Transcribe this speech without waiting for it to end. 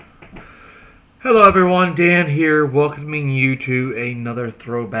Hello everyone, Dan here, welcoming you to another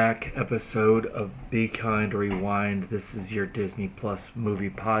throwback episode of Be Kind Rewind. This is your Disney Plus movie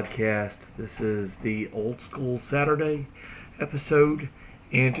podcast. This is the Old School Saturday episode,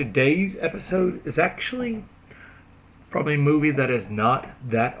 and today's episode is actually probably a movie that is not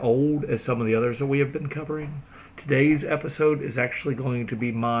that old as some of the others that we have been covering. Today's episode is actually going to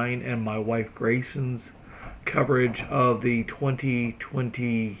be mine and my wife Grayson's coverage of the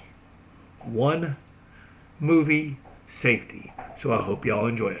 2021 movie Safety. So I hope y'all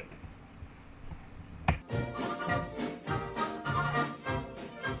enjoy it.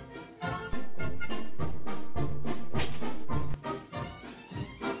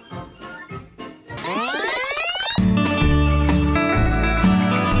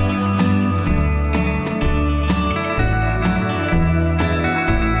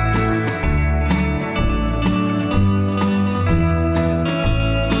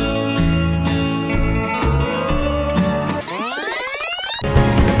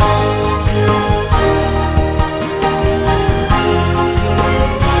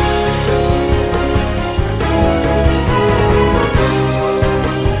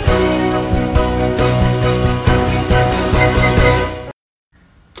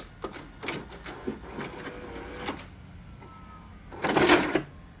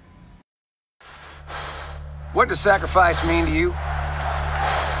 What does sacrifice mean to you?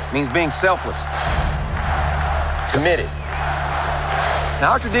 It means being selfless, committed.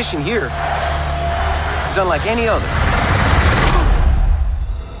 Now, our tradition here is unlike any other.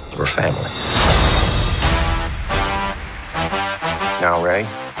 We're family. Now, Ray,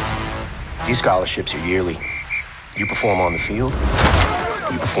 these scholarships are yearly. You perform on the field,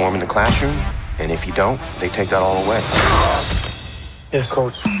 you perform in the classroom, and if you don't, they take that all away. Yes,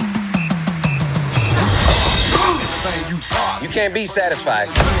 Coach. You can't be satisfied.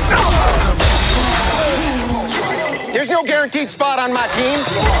 There's no guaranteed spot on my team.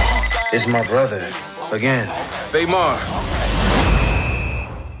 It's my brother. Again. Famar.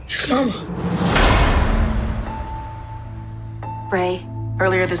 It's Mama. Ray,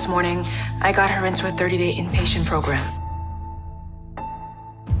 earlier this morning, I got her into a 30-day inpatient program.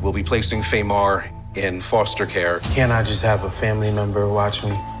 We'll be placing Famar in foster care. Can't I just have a family member watch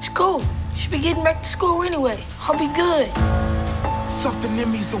me? It's cool. Should be getting back to school anyway. I'll be good. Something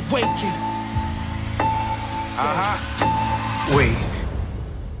in me's awakened. Wait.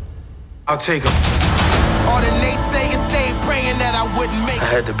 I'll take him. All the naysayers stayed praying that I wouldn't make I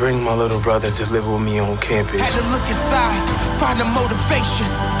it. had to bring my little brother to live with me on campus. Had to look inside, find the motivation.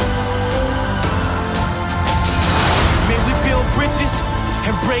 May we build bridges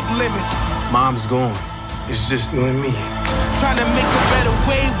and break limits. Mom's gone. It's just you and me. Trying to make a better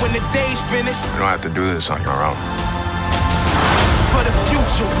way when the day's finished. You don't have to do this on your own. For the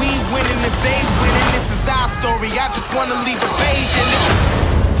future, we winning if they winning. This is our story. I just want to leave a page in it.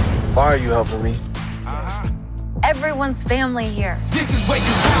 Why are you helping me? Everyone's family here. This is where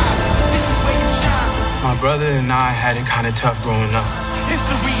you rise. This is where you shine. My brother and I had it kind of tough growing up.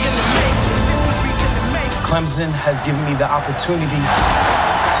 History in the making. Clemson has given me the opportunity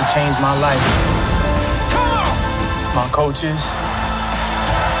to change my life. My coaches,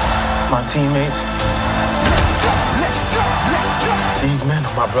 my teammates. These men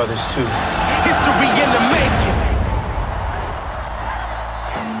are my brothers too. History in the making.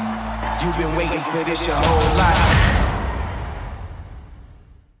 You've been waiting for this your whole life.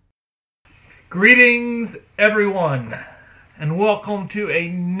 Greetings everyone, and welcome to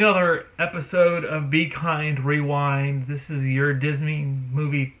another episode of Be Kind Rewind. This is your Disney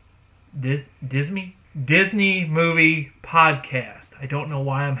movie podcast. I don't know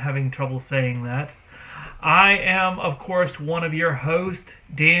why I'm having trouble saying that. I am, of course, one of your hosts,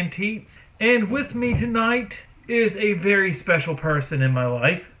 Dan Teets, and with me tonight is a very special person in my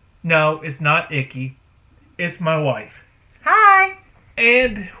life. No, it's not Icky. It's my wife. Hi!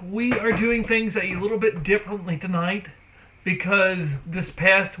 And we are doing things a little bit differently tonight because this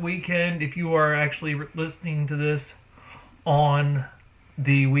past weekend, if you are actually listening to this on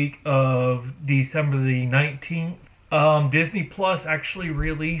the week of December the 19th, Disney Plus actually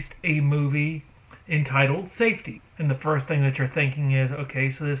released a movie entitled Safety. And the first thing that you're thinking is, okay,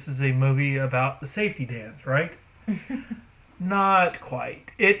 so this is a movie about the safety dance, right? Not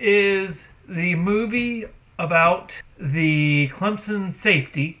quite. It is the movie about the Clemson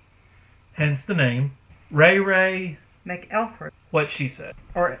safety, hence the name, Ray McElford. What she said.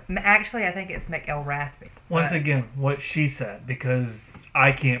 Or actually, I think it's McElrathby. Once again, what she said, because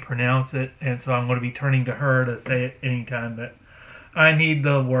I can't pronounce it, and so I'm going to be turning to her to say it anytime that I need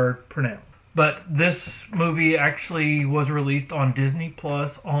the word pronounced. But this movie actually was released on Disney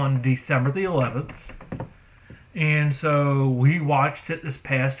Plus on December the 11th. And so we watched it this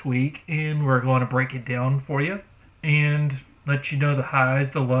past week, and we're going to break it down for you and let you know the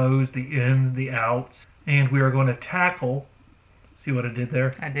highs, the lows, the ins, the outs. And we are going to tackle, see what I did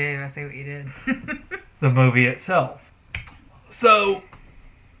there? I do. I see what you did. The movie itself. So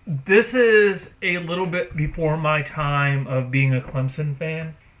this is a little bit before my time of being a Clemson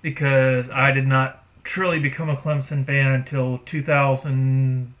fan, because I did not truly become a Clemson fan until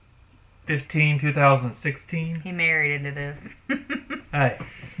 2015, 2016. He married into this. Hey,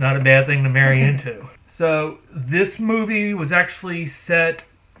 it's not a bad thing to marry into. So this movie was actually set,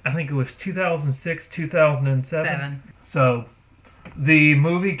 I think it was 2006, 2007. 7. So the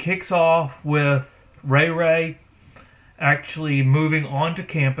movie kicks off with Ray actually moving onto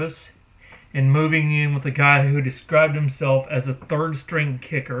campus and moving in with a guy who described himself as a third-string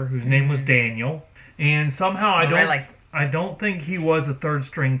kicker, whose name was Daniel. And somehow I don't think he was a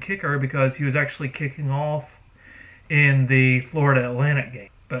third-string kicker, because he was actually kicking off in the Florida Atlantic game.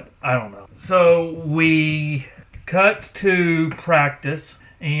 But I don't know. So we cut to practice,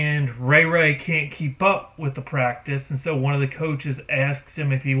 and Ray can't keep up with the practice, and so one of the coaches asks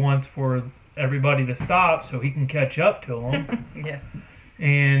him if he wants for everybody to stop so he can catch up to him. Yeah.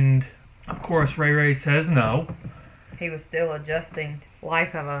 And of course Ray says no. He was still adjusting to the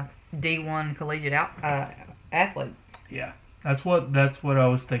life of a D1 collegiate athlete. Yeah, that's what I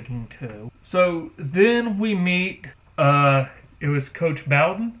was thinking too. So then we meet, it was Coach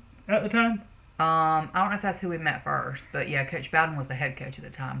Bowden at the time? I don't know if that's who we met first, but yeah, Coach Bowden was the head coach at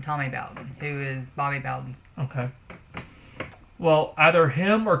the time, Tommy Bowden, who is Bobby Bowden's. Okay. Well, either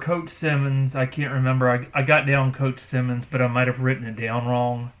him or Coach Simmons, I can't remember. I got down Coach Simmons, but I might have written it down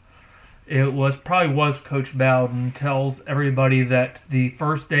wrong. It probably was Coach Bowden, tells everybody that the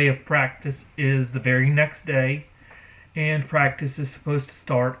first day of practice is the very next day, and practice is supposed to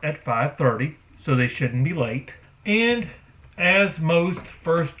start at 5:30, so they shouldn't be late. And as most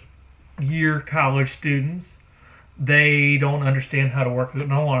first-year college students, they don't understand how to work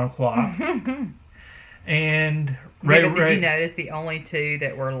an alarm clock. And Ray, did you notice the only two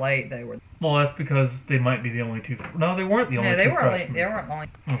that were late? They were. Well, that's because they might be the only two. No, they weren't the only two. No, they freshmen. weren't only.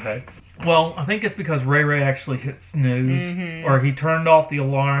 Okay. Well, I think it's because Ray actually hit snooze, or he turned off the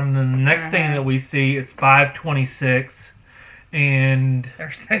alarm. And then the next thing that we see, it's 5:26, and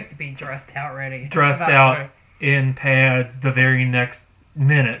they're supposed to be dressed out ready. Dressed out in pads the very next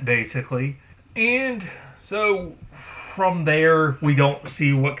minute, basically. And so from there, we don't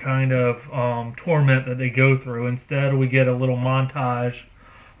see what kind of torment that they go through. Instead, we get a little montage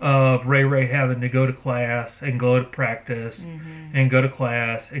of Ray having to go to class and go to practice and go to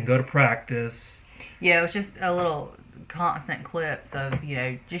class and go to practice. Yeah, it was just a little constant clips of,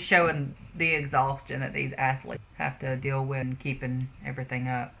 just showing the exhaustion that these athletes have to deal with and keeping everything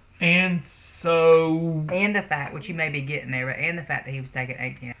up. And so... And the fact, which you may be getting there, and the fact that he was taking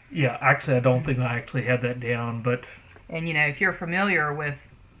 18. Yeah, actually, I don't think I actually had that down, but... And, if you're familiar with,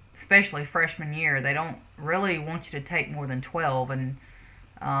 especially freshman year, they don't really want you to take more than 12, and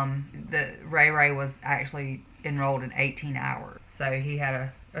Ray was actually enrolled in 18 hours. So he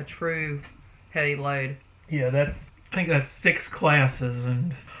had a true heavy load. Yeah, I think that's 6 classes,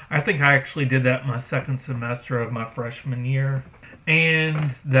 and I think I actually did that my second semester of my freshman year.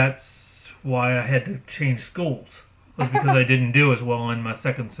 And that's why I had to change schools, was because I didn't do as well in my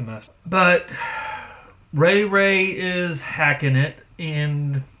second semester. But Ray is hacking it,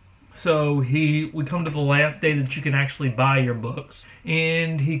 and so we come to the last day that you can actually buy your books,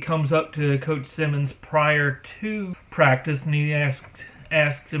 and he comes up to Coach Simmons prior to practice, and he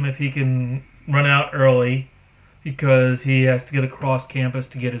asks him if he can run out early because he has to get across campus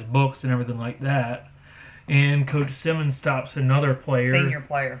to get his books and everything like that. And Coach Simmons stops another player,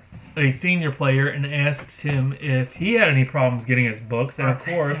 a senior player, and asks him if he had any problems getting his books. And of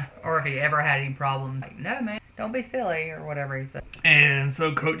course, or if he ever had any problems. Like, no, man, don't be silly, or whatever he said. And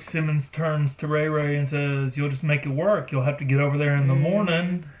so Coach Simmons turns to Ray and says, "You'll just make it work. You'll have to get over there in the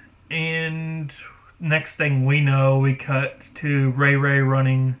morning." And next thing we know, we cut to Ray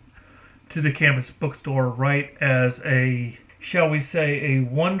running to the campus bookstore right as shall we say, a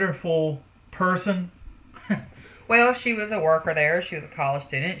wonderful person. Well, she was a worker there. She was a college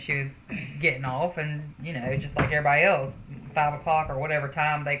student. She was getting off, and, just like everybody else, 5 o'clock or whatever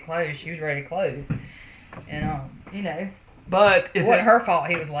time they closed, she was ready to close. And, But it wasn't her fault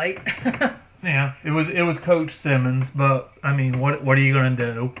he was late. Yeah, it was Coach Simmons, but, I mean, what are you going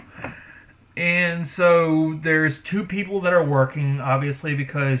to do? And so there's 2 people that are working, obviously,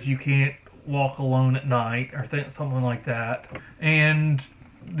 because you can't walk alone at night or something like that. And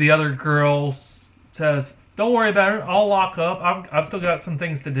the other girl says, "Don't worry about it. I'll lock up. I've still got some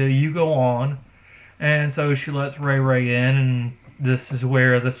things to do. You go on." And so she lets Ray Ray in, and this is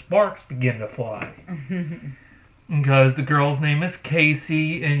where the sparks begin to fly. Because the girl's name is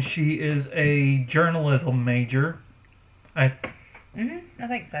Casey, and she is a journalism major. I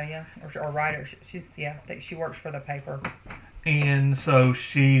think so, yeah. Or writer. I think she works for the paper. And so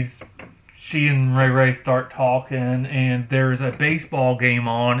she and Ray Ray start talking, and there's a baseball game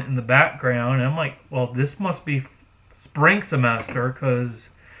on in the background. And I'm like, well, this must be spring semester, because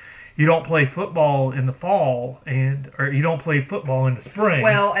you don't play football in the fall, or you don't play football in the spring.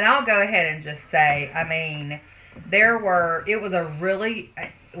 Well, and I'll go ahead and just say, I mean, it was a really,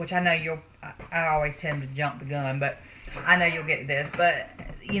 which I know I always tend to jump the gun, but I know you'll get this, but,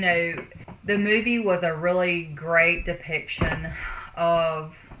 you know, the movie was a really great depiction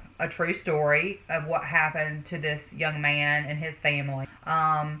of a true story of what happened to this young man and his family.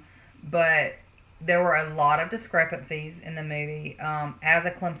 But there were a lot of discrepancies in the movie. As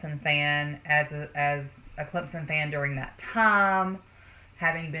a Clemson fan, as a Clemson fan during that time,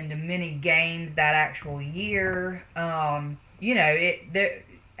 having been to many games that actual year, you know,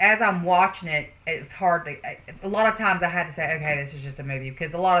 as I'm watching it, it's hard to. A lot of times I had to say, okay, this is just a movie,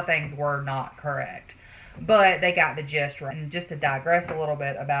 because a lot of things were not correct, but they got the gist right. And just to digress a little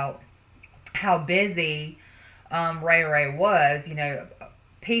bit about how busy Ray Ray was, you know.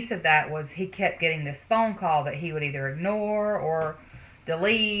 Piece of that was he kept getting this phone call that he would either ignore or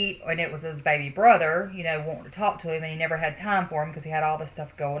delete, and it was his baby brother, you know, wanting to talk to him, and he never had time for him because he had all this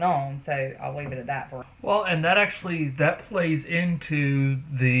stuff going on. So I'll leave it at that for. Well, and that plays into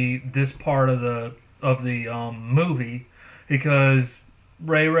this part of the movie, because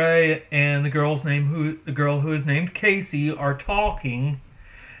Ray Ray and the girl who is named Casey are talking,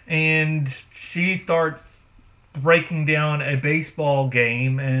 and she starts breaking down a baseball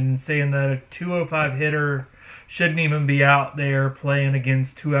game and saying that a 205 hitter shouldn't even be out there playing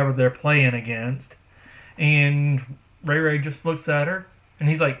against whoever they're playing against. And Ray Ray just looks at her, and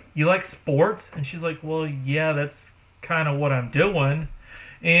he's like, "You like sports?" And she's like, "Well, yeah, that's kind of what I'm doing."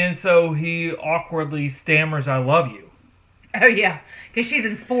 And so he awkwardly stammers, "I love you." Oh, yeah, because she's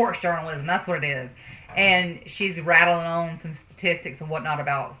in sports journalism. That's what it is. And she's rattling on some statistics and whatnot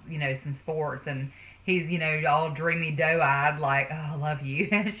about, you know, some sports, and he's, you know, all dreamy, doe-eyed, like, "Oh, I love you."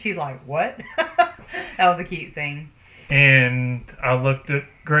 And she's like, "What?" That was a cute scene. And I looked at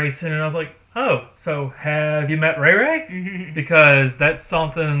Grayson and I was like, "Oh, so have you met Ray Ray?" Because that's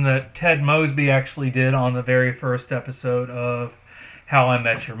something that Ted Mosby actually did on the very first episode of How I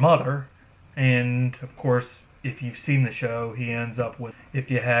Met Your Mother. And, of course, if you've seen the show, he ends up with,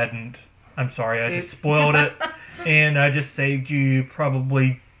 if you hadn't, I'm sorry, I just spoiled it. And I just saved you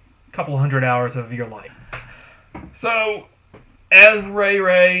probably couple 100 hours of your life. So, as Ray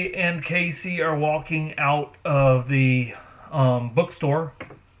Ray and Casey are walking out of the bookstore,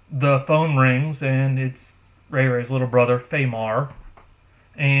 the phone rings, and it's Ray Ray's little brother, Famar.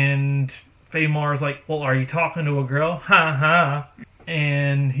 And Famar's like, "Well, are you talking to a girl?" Ha ha.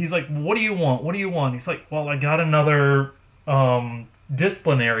 And he's like, "What do you want? What do you want?" He's like, "Well, I got another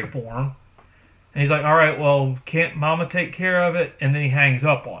disciplinary form." And he's like, "All right, well, can't Mama take care of it?" And then he hangs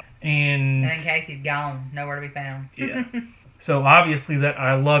up on it. And then Casey's gone, nowhere to be found. Yeah. So obviously that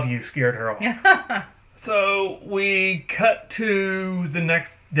 "I love you" scared her off. So we cut to the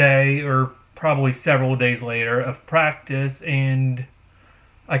next day, or probably several days later, of practice, and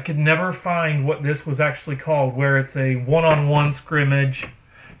I could never find what this was actually called, where it's a one-on-one scrimmage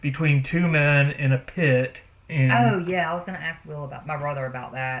between two men in a pit. And oh yeah, I was going to ask my brother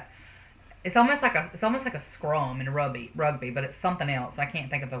about that. It's almost like a scrum in rugby, but it's something else. I can't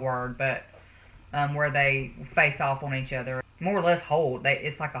think of the word, but where they face off on each other, more or less hold.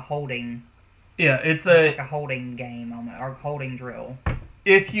 It's like a holding. Yeah, it's like a holding game or holding drill.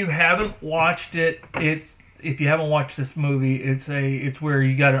 If you haven't watched it, if you haven't watched this movie, it's where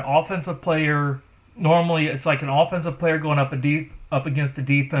you got an offensive player. Normally, it's like an offensive player going up against a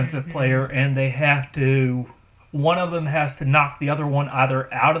defensive player, and one of them has to knock the other one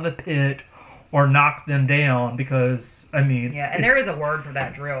either out of the pit or knock them down, because, I mean... Yeah, and there is a word for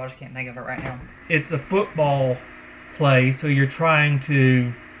that drill. I just can't think of it right now. It's a football play, so you're trying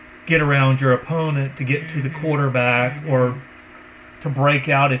to get around your opponent to get to the quarterback or to break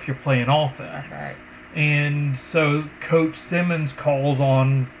out if you're playing offense. That's right. And so Coach Simmons calls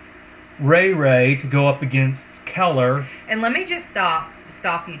on Ray Ray to go up against Keller. And let me just stop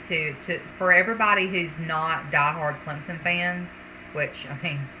you too. For everybody who's not diehard Clemson fans, which, I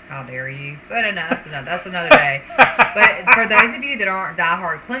mean, how dare you? But that's another day. But for those of you that aren't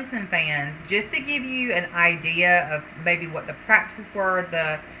diehard Clemson fans, just to give you an idea of maybe what the practices were,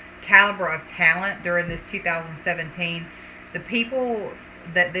 the caliber of talent during this 2017, the people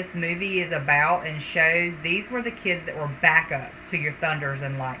that this movie is about and shows, these were the kids that were backups to your Thunders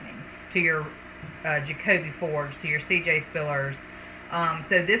and Lightning, to your Jacoby Fords, to your CJ Spillers.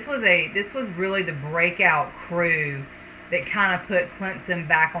 So this was really the breakout crew that kind of put Clemson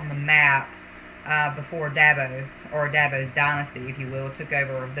back on the map before Dabo, or Dabo's dynasty, if you will, took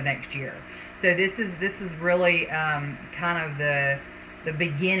over the next year. So this is really kind of the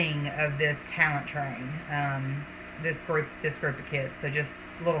beginning of this talent train. This group of kids. So just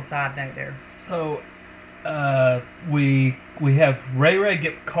a little side note there. So we have Ray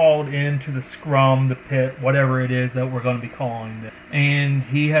get called into the scrum, the pit, whatever it is that we're going to be calling it, and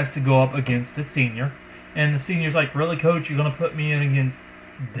he has to go up against a senior. And the senior's like, "Really, coach? You're going to put me in against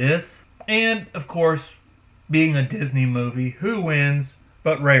this?" And of course, being a Disney movie, who wins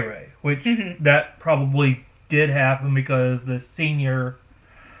but Ray? Which that probably did happen because the senior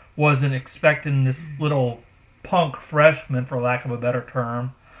wasn't expecting this little punk freshman, for lack of a better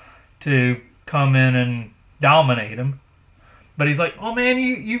term, to come in and dominate him. But he's like, "Oh man,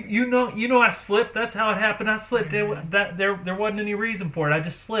 you know I slipped. That's how it happened. I slipped. There wasn't any reason for it. I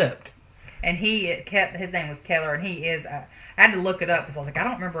just slipped." And his name was Keller, and he is. I had to look it up because I was like, I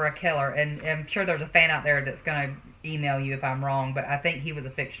don't remember a Keller, and I'm sure there's a fan out there that's gonna email you if I'm wrong, but I think he was a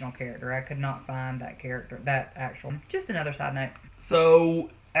fictional character. I could not find that character, that actual. Just another side note.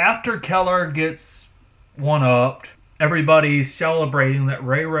 So after Keller gets one-upped, everybody's celebrating that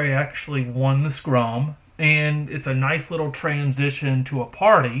Ray actually won the scrum, and it's a nice little transition to a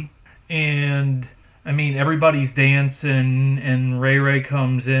party. And I mean, everybody's dancing, and Ray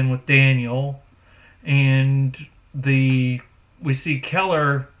comes in with Daniel, and we see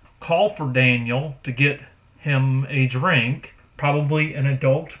Keller call for Daniel to get him a drink, probably an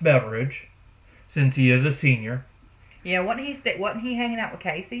adult beverage, since he is a senior. Yeah, wasn't he hanging out with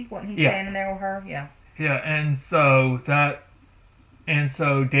Casey? Wasn't he standing there with her? Yeah. Yeah, and so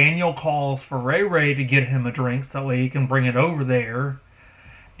Daniel calls for Ray to get him a drink so that way he can bring it over there,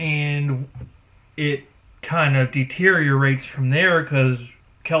 and it kind of deteriorates from there because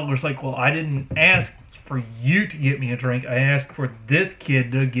Keller's like, "Well, I didn't ask for you to get me a drink. I asked for this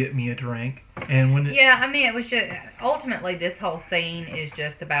kid to get me a drink." And it was just ultimately this whole scene is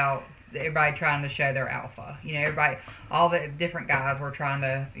just about everybody trying to show their alpha. You know, all the different guys were trying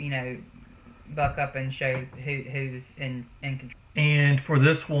to, buck up and show who's in control. And for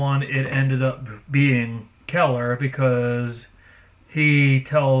this one, it ended up being Keller because he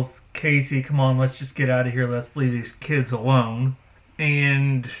tells Casey, "Come on, let's just get out of here. Let's leave these kids alone."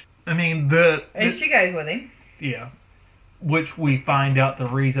 And I mean, she goes with him. Yeah, which we find out the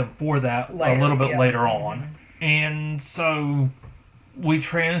reason for that a little bit later on. And so we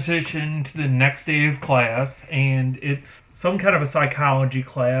transition to the next day of class, and it's some kind of a psychology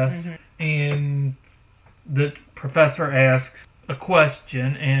class. And the professor asks a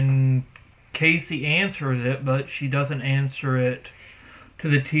question, and Casey answers it, but she doesn't answer it to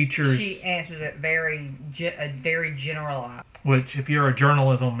the teachers. She answers it very generalized. Which, if you're a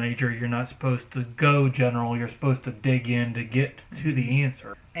journalism major, you're not supposed to go general. You're supposed to dig in to get to the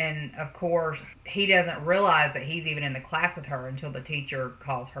answer. And, of course, he doesn't realize that he's even in the class with her until the teacher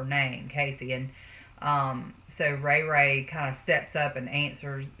calls her name, Casey. And so Ray kind of steps up and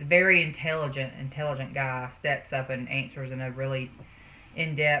answers. Very intelligent guy steps up and answers in a really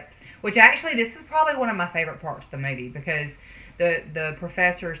in-depth. Which, actually, this is probably one of my favorite parts of the movie because the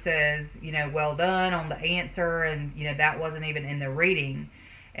professor says, well done on the answer, and, that wasn't even in the reading.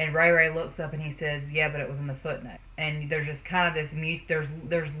 And Ray looks up and he says, yeah, but it was in the footnote. And there's just kind of this there's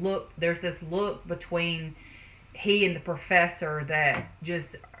this look between he and the professor that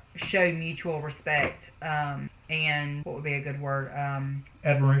just show mutual respect, and what would be a good word?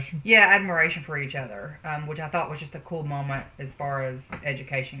 Admiration. Yeah, admiration for each other, which I thought was just a cool moment as far as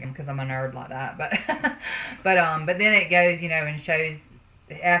education, because I'm a nerd like that. But then it goes, and shows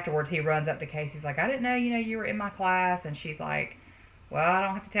afterwards. He runs up to Casey. He's like, I didn't know, you were in my class, and she's like, well, I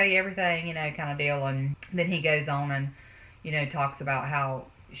don't have to tell you everything, kind of deal. And then he goes on and, talks about how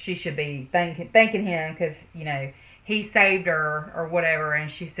she should be thanking him because, he saved her or whatever. And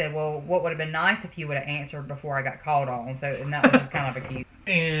she said, well, what would have been nice if you would have answered before I got called on. And that was just kind of a cute.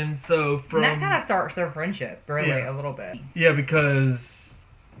 And so and that kind of starts their friendship, really, a little bit. Yeah, because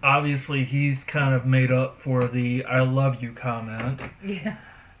obviously he's kind of made up for the I love you comment. Yeah.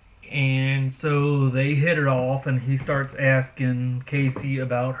 And so they hit it off, and he starts asking Casey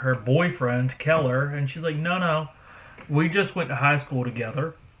about her boyfriend, Keller, and she's like, no, we just went to high school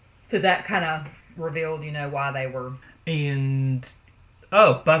together. So that kind of revealed, why they were. And,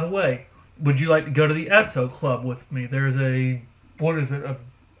 oh, by the way, would you like to go to the Esso Club with me? There's what is it?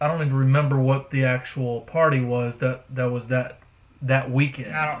 I don't even remember what the actual party was that was that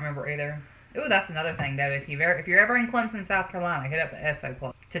weekend. I don't remember either. Ooh, that's another thing, though. If you're ever in Clemson, South Carolina, hit up the Esso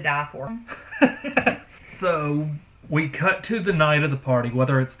Club to die for. So we cut to the night of the party,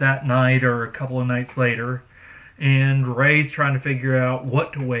 whether it's that night or a couple of nights later, and Ray's trying to figure out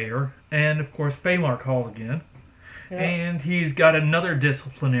what to wear, and of course Famar calls again, and he's got another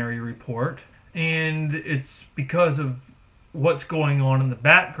disciplinary report, and it's because of what's going on in the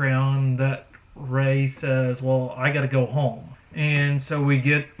background that Ray says, well, I gotta go home. And so we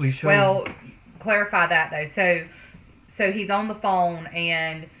show... Well, clarify that, though. So he's on the phone,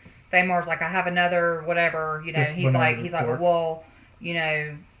 and Famar's like, I have another whatever, he's like, well,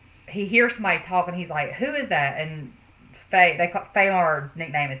 he hears somebody talking, he's like, who is that? And Famar's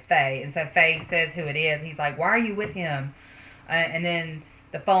nickname is Faye, and so Faye says who it is. He's like, why are you with him? And then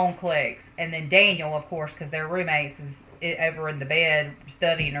the phone clicks, and then Daniel, of course, because they're roommates, is over in the bed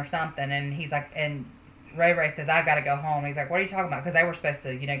studying or something, and he's like, and Ray says, I've got to go home. He's like, what are you talking about? Because they were supposed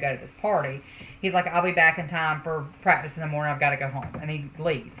to, go to this party. He's like, I'll be back in time for practice in the morning. I've got to go home. And he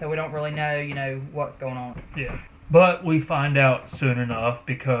leaves. So we don't really know, what's going on. Yeah. But we find out soon enough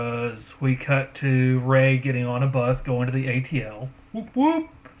because we cut to Ray getting on a bus going to the ATL. Whoop, whoop.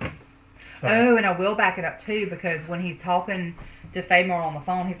 So. Oh, and I will back it up, too, because when he's talking to Famar on the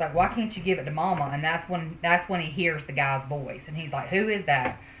phone, he's like, why can't you give it to Mama? And that's when he hears the guy's voice. And he's like, who is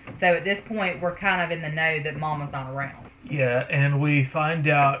that? So at this point, we're kind of in the know that Mama's not around. Yeah, and we find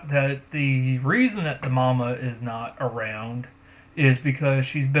out that the reason that the Mama is not around is because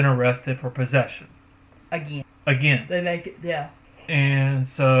she's been arrested for possession. Again. They make it, yeah. And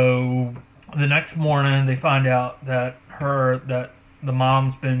so the next morning, they find out that the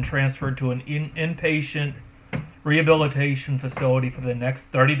mom's been transferred to an inpatient rehabilitation facility for the next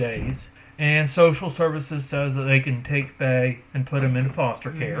 30 days. And social services says that they can take Faye and put him in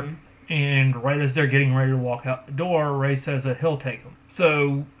foster care. Mm-hmm. And right as they're getting ready to walk out the door, Ray says that he'll take them.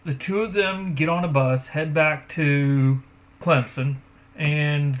 So the two of them get on a bus, head back to Clemson,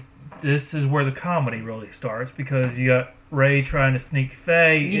 and this is where the comedy really starts because you got Ray trying to sneak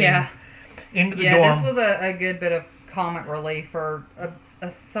Faye into the dorm. Yeah, this was a good bit of comic relief for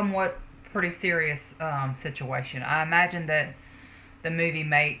a somewhat pretty serious situation. I imagine that the movie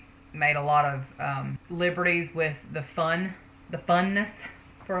made a lot of liberties with the funness,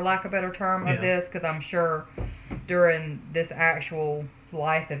 for lack of a better term, of this, because I'm sure during this actual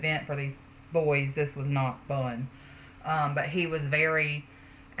life event for these boys, this was not fun. But he was very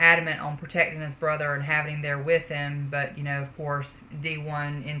adamant on protecting his brother and having him there with him. But, of course,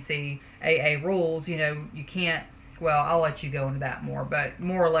 D1 NCAA rules, you can't, well, I'll let you go into that more. But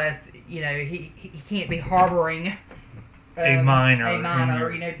more or less, he can't be harboring a minor,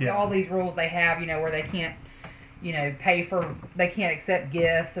 all these rules they have, where they can't, they can't accept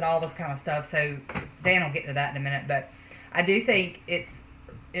gifts and all this kind of stuff. So Dan will get to that in a minute, but I do think it's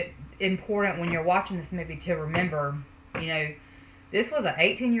important when you're watching this movie to remember, this was an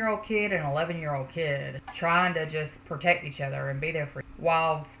 18-year-old kid and an 11-year-old kid trying to just protect each other and be there for,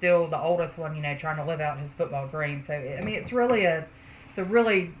 while still the oldest one, trying to live out his football dream. So I mean, it's a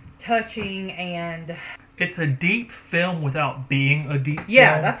really touching and. It's a deep film without being a deep film.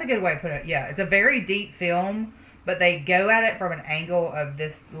 Yeah, that's a good way to put it. Yeah, it's a very deep film, but they go at it from an angle of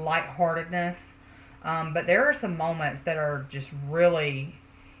this lightheartedness. But there are some moments that are just really,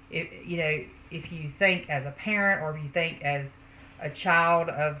 if you think as a parent or if you think as a child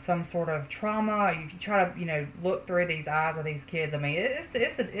of some sort of trauma, you can try to, look through these eyes of these kids. I mean,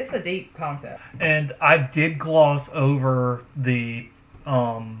 it's a deep concept. And I did gloss over the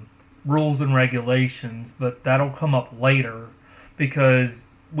rules and regulations, but that'll come up later because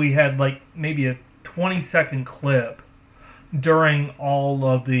we had maybe a 20-second clip during all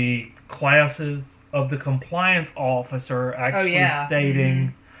of the classes of the compliance officer actually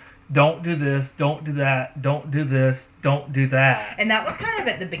stating, don't do this, don't do that, don't do this, don't do that. And that was kind of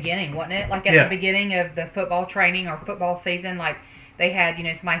at the beginning, wasn't it? Like at the beginning of the football training or football season, they had,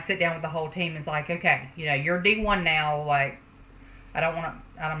 somebody sit down with the whole team and is like, okay, you're D1 now,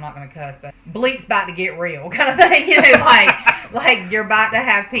 I'm not going to cuss, but bleep's about to get real kind of thing, like you're about to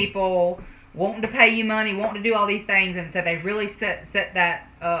have people wanting to pay you money, wanting to do all these things, and so they really set that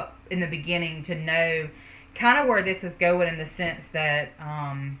up in the beginning to know kind of where this is going in the sense that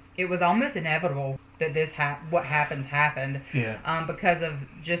it was almost inevitable that what happened because of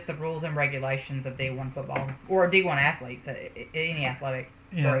just the rules and regulations of D1 football or D1 athletes, any athletic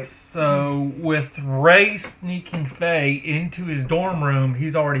Yeah, group. so with Ray sneaking Faye into his dorm room,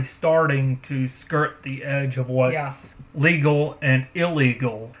 he's already starting to skirt the edge of what's legal and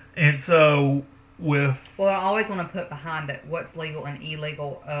illegal. And so with... Well, I always want to put behind it what's legal and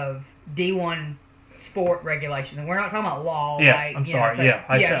illegal of D1 sport regulations. And we're not talking about law. Yeah, like, I'm you know, sorry. so, Yeah,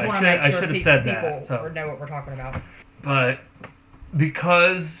 I should have said that. People So. know what we're talking about. But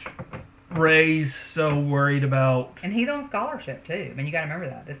because Ray's so worried about... And he's on scholarship, too. I mean, you got to remember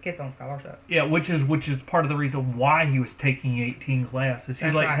that. This kid's on scholarship. Yeah, which is part of the reason why he was taking 18 classes. He's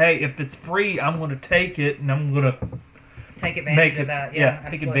That's like, right. hey, if it's free, I'm going to take it, and I'm going to Take advantage of that. Yeah,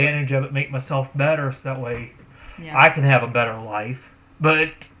 take absolutely. advantage of it, make myself better, so that way Yeah. I can have a better life.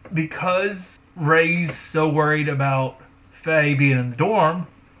 But because Ray's so worried about Faye being in the dorm,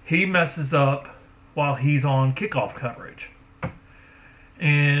 he messes up while he's on kickoff coverage.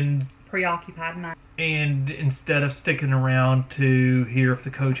 And Preoccupied mind. And instead of sticking around to hear if the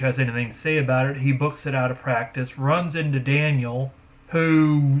coach has anything to say about it, he books it out of practice, runs into Daniel,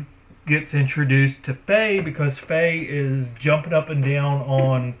 who gets introduced to Faye because Faye is jumping up and down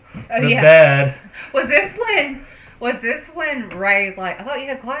on the bed. Was this when Ray's like, I thought you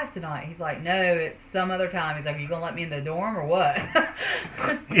had class tonight? He's like, no, it's some other time. He's like, are you going to let me in the dorm or what?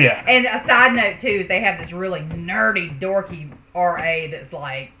 Yeah. And a side note, too, they have this really nerdy, dorky RA that's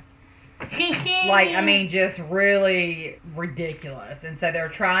like, I mean, just really ridiculous. And so they're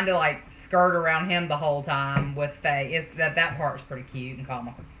trying to, like, skirt around him the whole time with Faye. That part's pretty cute and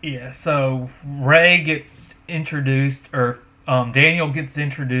comical. Yeah, so Ray gets introduced, or Daniel gets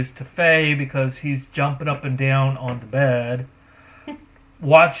introduced to Faye because he's jumping up and down on the bed,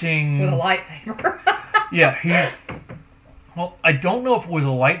 watching... With a lightsaber. Yeah, he's... Well, I don't know if it was a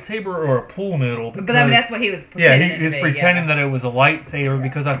lightsaber or a pool noodle. But I mean, that's what he was pretending he was to be, pretending that it was a lightsaber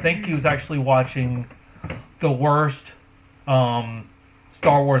because I think he was actually watching the worst Star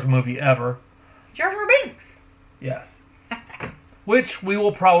Wars movie ever. Jar Jar Binks. Yes. Which we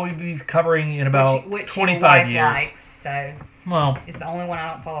will probably be covering in about which 25 your years. wife likes, so Well, it's the only one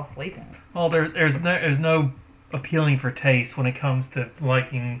I don't fall asleep in. well, there's no appealing for taste when it comes to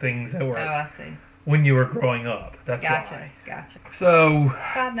liking things that were Oh, I see. when you were growing up. That's why. Gotcha. So,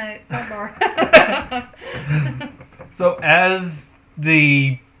 Side note, sidebar. so as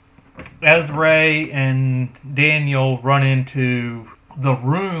Ray and Daniel run into the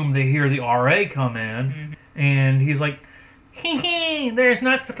room, they hear the RA come in, and he's like, "Hee, there's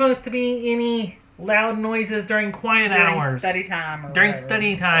not supposed to be any loud noises during quiet hours. Study time. Or During whatever.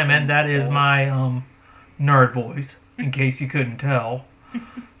 study time," and that is my nerd voice, in case you couldn't tell.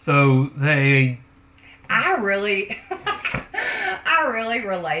 So I really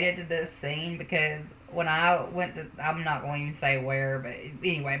related to this scene because when I went to, I'm not going to even say where, but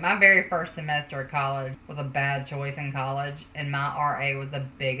anyway, my very first semester at college was a bad choice in college, and my RA was the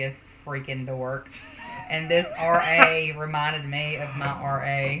biggest freaking dork. And this RA reminded me of my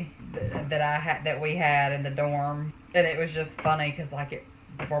RA that we had in the dorm, and it was just funny because like it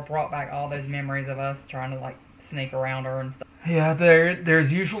brought back all those memories of us trying to like sneak around her and stuff. Yeah,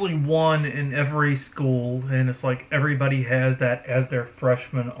 there's usually one in every school, and it's like everybody has that as their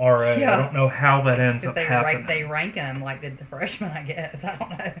freshman RA. Yeah. I don't know how that ends up happening. They rank them like the freshmen, I guess. I don't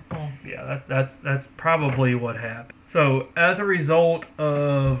know. Well, yeah, that's probably what happened. So as a result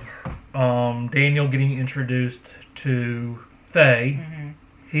of Daniel getting introduced to Faye,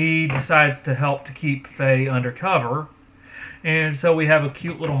 he decides to help to keep Faye undercover. And so we have a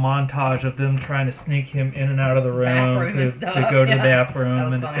cute little montage of them trying to sneak him in and out of the room to go to the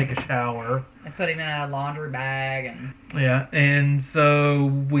bathroom and to take a shower. They put him in a laundry bag and Yeah, and so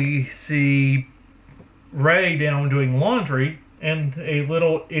we see Ray down doing laundry, and a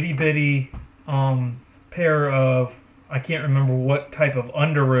little itty bitty pair of, I can't remember what type of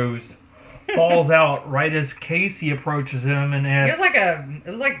underoos, falls out right as Casey approaches him and asks. it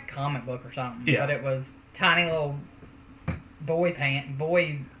was like a comic book or something. Yeah. But it was tiny little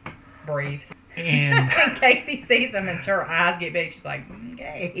boy briefs. And Casey sees them and her eyes get big. She's like,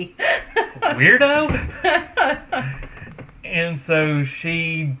 gay. Weirdo. And so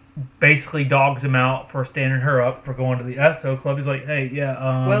she basically dogs him out for standing her up for going to the SO club. He's like, hey,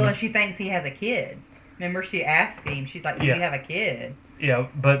 yeah. Well, and she thinks he has a kid. Remember, she asked him. She's like, do you have a kid? Yeah,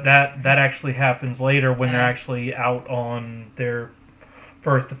 but that actually happens later when they're actually out on their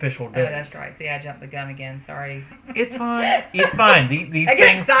first official day. Oh, that's right. See, I jumped the gun again. Sorry. It's fine. It's fine. These I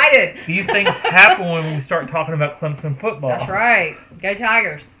get things, excited. These things happen when we start talking about Clemson football. That's right. Go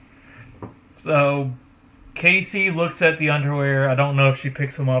Tigers. So Casey looks at the underwear. I don't know if she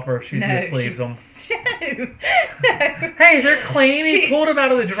picks them up or if she just leaves them. Hey, they're clean. He pulled them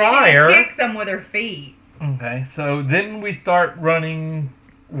out of the dryer. She kicks them with her feet. Okay, so then we start running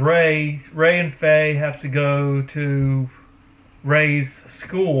Ray and Faye have to go to Ray's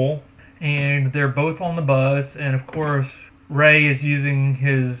school, and they're both on the bus, and of course Ray is using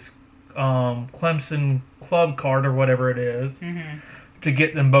his Clemson club card or whatever it is to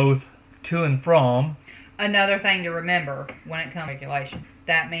get them both to and from. Another thing to remember when it comes to regulation,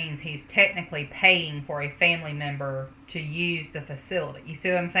 that means he's technically paying for a family member to use the facility. You see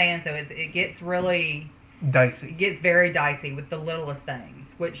what I'm saying? So it gets really dicey. It gets very dicey with the littlest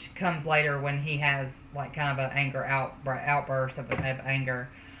things, which comes later when he has like kind of an anger outburst of anger.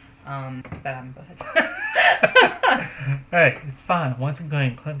 Hey, it's fine. Once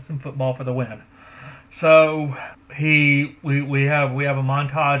again, Clemson football for the win. So we have a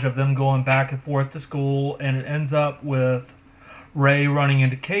montage of them going back and forth to school, and it ends up with Ray running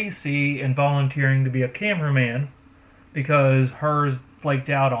into Casey and volunteering to be a cameraman because hers flaked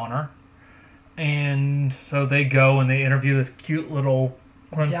out on her. And so they go and they interview this cute little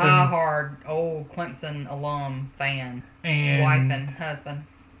Clemson, diehard old Clemson alum fan, and wife and husband.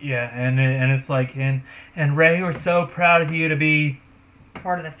 Yeah, and it's like, and Ray, we're so proud of you to be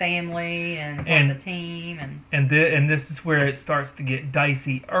part of the family and part of the team, and this is where it starts to get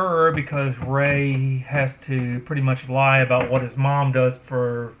dicey-er because Ray has to pretty much lie about what his mom does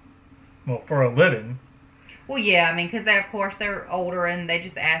for a living. Well, yeah, I mean, because they're older and they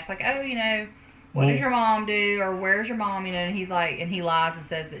just ask like, oh, what does your mom do, or where's your mom, and he's like, and he lies and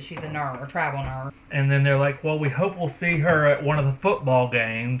says that she's a nurse, a travel nurse. And then they're like, well, we hope we'll see her at one of the football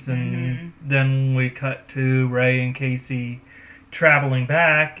games, and then we cut to Ray and Casey traveling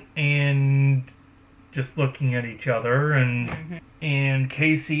back and just looking at each other, and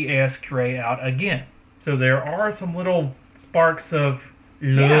Casey asks Ray out again. So there are some little sparks of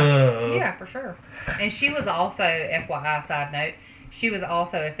love. Yeah, for sure. And she was also, FYI side note, she was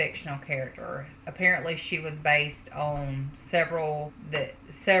also a fictional character. Apparently, she was based on several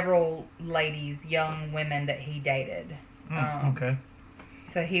ladies, young women that he dated. Okay.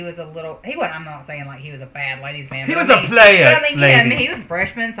 So he was I'm not saying like he was a bad ladies man. He was a player. But I mean, he was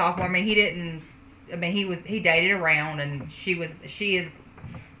freshman, sophomore. He dated around, and she is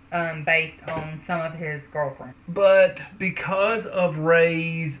based on some of his girlfriends. But because of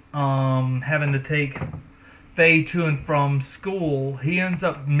Ray's having to take Faye to and from school, he ends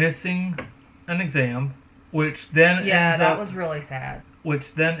up missing an exam, which then was really sad.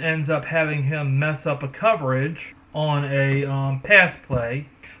 Which then ends up having him mess up a coverage on a pass play.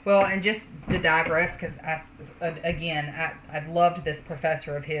 Well, and just to digress, because I loved this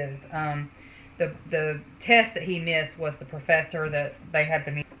professor of his. The test that he missed was the professor that they had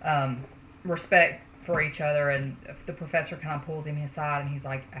the respect for each other, and the professor kind of pulls him aside and he's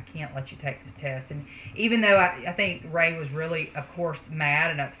like, I can't let you take this test. And even though I think Ray was really, of course, mad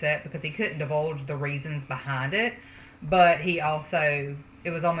and upset because he couldn't divulge the reasons behind it, but he also,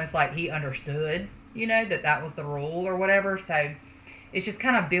 it was almost like he understood, that was the rule or whatever. So it's just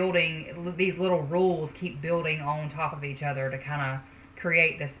kind of building, these little rules keep building on top of each other to kind of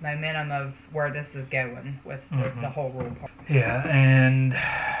create this momentum of where this is going with the whole rule part. Yeah, and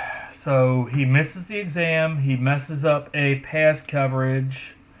so he misses the exam, he messes up a pass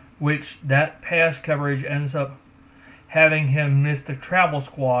coverage, which that pass coverage ends up having him miss the travel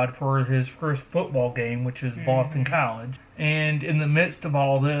squad for his first football game, which is Boston College. And in the midst of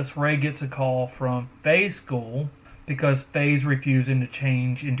all this, Ray gets a call from Faye's school because Faye's refusing to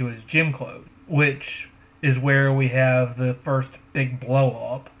change into his gym clothes, which is where we have the first big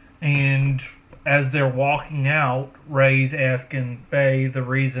blow up. And as they're walking out, Ray's asking Faye the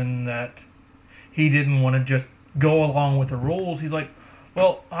reason that he didn't want to just go along with the rules. He's like,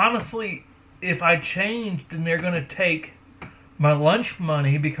 well, honestly, if I change, then they're going to take my lunch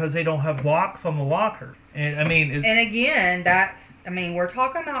money because they don't have locks on the locker. And I mean, and again, we're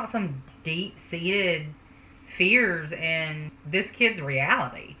talking about some deep-seated fears in this kid's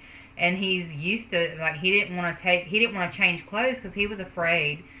reality. And he's used to, like, he didn't want to change clothes because he was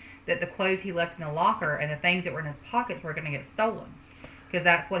afraid that the clothes he left in the locker and the things that were in his pockets were going to get stolen, because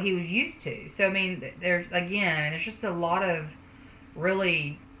that's what he was used to. So, I mean, there's just a lot of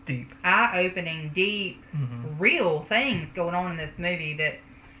really deep, eye-opening, real things going on in this movie that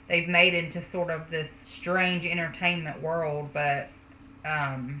they've made into sort of this strange entertainment world, but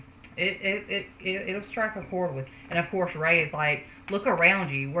it'll strike a chord with. And of course, Ray is like, look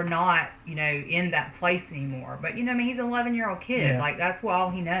around you. We're not, in that place anymore. But, he's an 11-year-old kid. Yeah. Like, that's all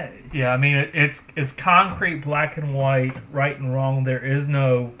he knows. Yeah, I mean, it's concrete, black and white, right and wrong. There is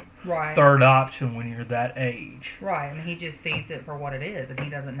no third option when you're that age. Right. I mean, he just sees it for what it is, and he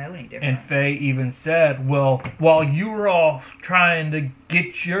doesn't know any different. And Faye even said, well, while you were off trying to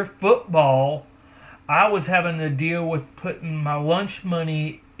get your football, I was having to deal with putting my lunch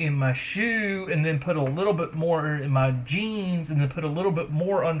money in my shoe and then put a little bit more in my jeans and then put a little bit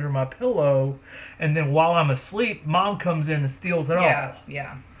more under my pillow. And then while I'm asleep, Mom comes in and steals it all.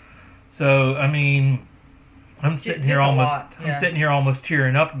 Yeah. So, I mean, I'm sitting here almost I'm sitting here almost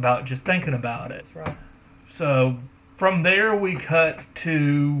tearing up about just thinking about it. That's right. So, from there we cut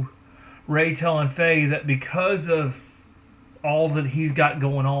to Ray telling Faye that because of all that he's got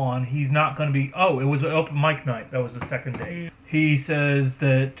going on, he's not going to be... Oh, it was an open mic night. That was the second day. He says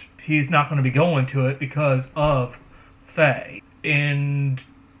that he's not going to be going to it because of Faye. And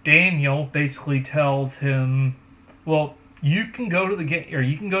Daniel basically tells him, well, you can go to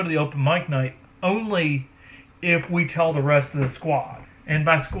the open mic night only if we tell the rest of the squad. And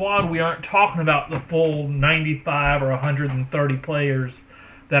by squad, we aren't talking about the full 95 or 130 players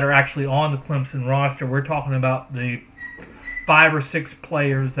that are actually on the Clemson roster. We're talking about the 5 or 6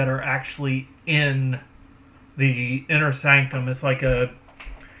 players that are actually in the inner sanctum. It's a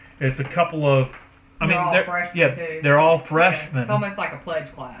couple of... They're all freshmen, too. They're all freshmen. It's almost like a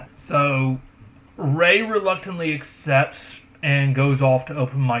pledge class. So, Ray reluctantly accepts and goes off to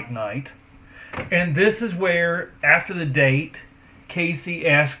open mic night. And this is where, after the date, Casey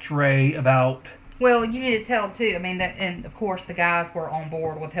asked Ray about... Well, you need to tell, too. I mean, and of course, the guys were on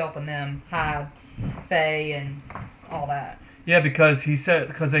board with helping them hide Faye and all that. Yeah, because they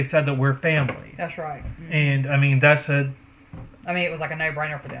said that we're family. That's right. Mm-hmm. And, I mean, it was like a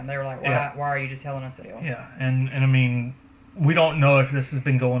no-brainer for them. They were like, why are you just telling us that? Yeah, and I mean, we don't know if this has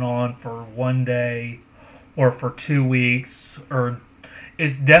been going on for 1 day or for 2 weeks, or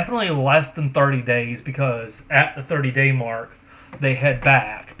it's definitely less than 30 days because at the 30-day mark, they head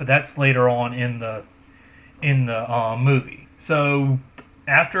back. But that's later on in the movie. So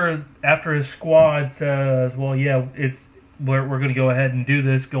after his squad says, well, yeah, we're going to go ahead and do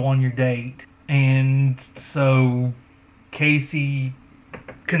this, go on your date. And so Casey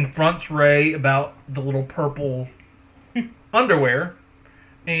confronts Ray about the little purple underwear,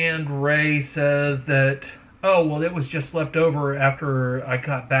 and Ray says that, oh, well, it was just left over after I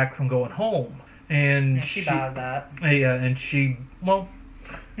got back from going home. And she buys that. Yeah, and she, well...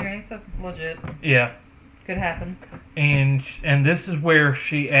 Yeah, so legit. Yeah. Could happen. And this is where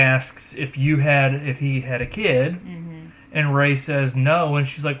she asks if he had a kid. Mm-hmm. And Ray says no, and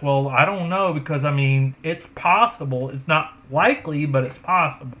she's like, well, I don't know, because, I mean, it's possible. It's not likely, but it's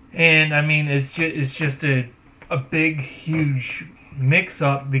possible. And, I mean, it's just a big, huge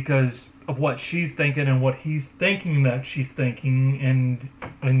mix-up because of what she's thinking and what he's thinking that she's thinking.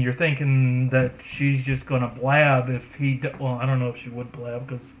 And you're thinking that she's just going to blab if he... Well, I don't know if she would blab,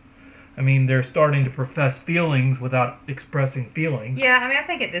 because... I mean, they're starting to profess feelings without expressing feelings. Yeah, I mean, I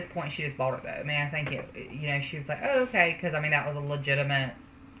think at this point she just bought it, though. I mean, I think she was like, oh, okay, because, I mean, that was a legitimate,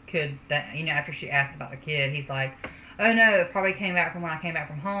 after she asked about the kid, he's like, oh, no, it probably came back from when I came back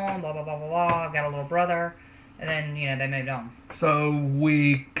from home, blah, blah, blah, blah, blah, I've got a little brother, and then, they moved on. So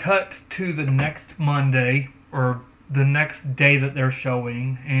we cut to the next Monday, or the next day that they're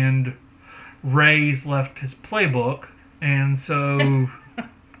showing, and Ray's left his playbook, and so...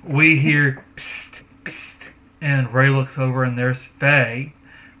 We hear psst, psst, and Ray looks over and there's Faye.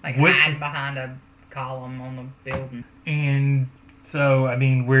 Like hiding behind a column on the building. And so, I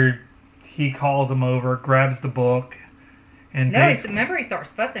mean, he calls him over, grabs the book, and... No, remember he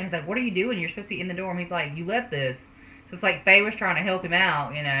starts fussing. He's like, what are you doing? You're supposed to be in the door. And he's like, you left this. So it's like Faye was trying to help him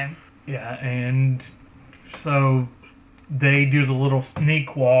out, Yeah, and so they do the little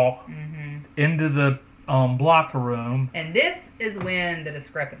sneak walk into the locker room. And this is when the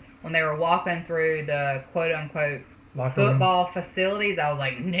discrepancy. When they were walking through the quote-unquote football facilities, I was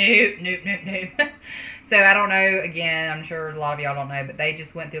like, nope. So I don't know, again, I'm sure a lot of y'all don't know, but they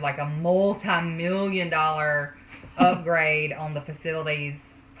just went through like a multi-million-dollar upgrade on the facilities.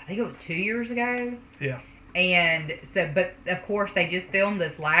 I think it was 2 years ago. Yeah. And so, but of course they just filmed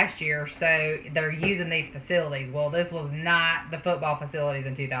this last year, so they're using these facilities. Well, this was not the football facilities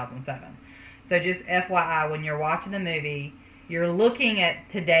in 2007. So just FYI, when you're watching the movie, you're looking at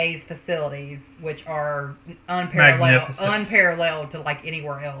today's facilities, which are unparalleled to like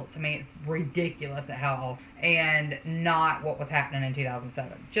anywhere else. I mean, it's ridiculous at how awesome, and not what was happening in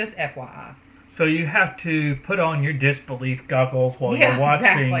 2007. Just FYI. So you have to put on your disbelief goggles while you're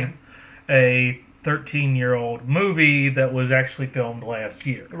watching a 13-year-old movie that was actually filmed last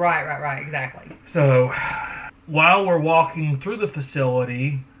year. Right, exactly. So while we're walking through the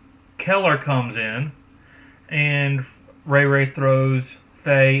facility, Keller comes in, and Ray throws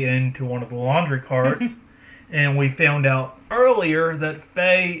Faye into one of the laundry carts, and we found out earlier that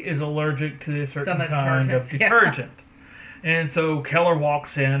Faye is allergic to a certain kind of detergent. And so Keller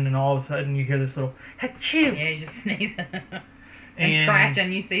walks in, and all of a sudden you hear this little achoo. Yeah, he's just sneezing and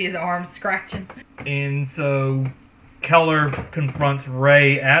scratching. You see his arms scratching. And so Keller confronts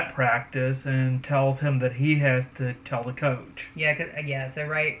Ray at practice and tells him that he has to tell the coach. Yeah, so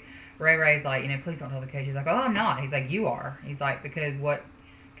Ray's like, please don't tell the coach. He's like, oh, I'm not. He's like, you are. He's like, because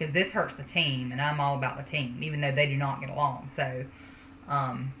this hurts the team, and I'm all about the team, even though they do not get along. So,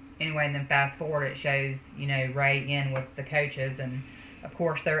 anyway, and then fast forward, it shows, Ray in with the coaches, and of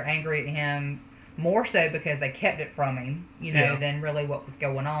course they're angry at him more so because they kept it from him, than really what was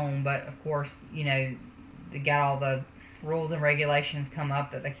going on. But of course, they got all the rules and regulations come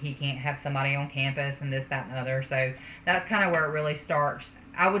up that he can't have somebody on campus and this, that, and other. So that's kind of where it really starts.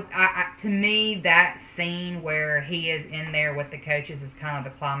 To me, that scene where he is in there with the coaches is kind of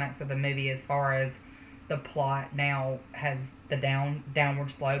the climax of the movie as far as the plot now has the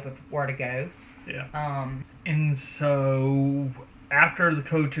downward slope of where to go. Yeah. And so after the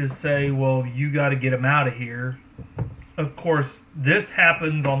coaches say, well, you got to get him out of here, of course, this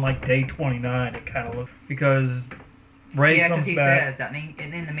happens on like day 29, it kind of looks, because Ray comes back. Yeah, because he says, doesn't he?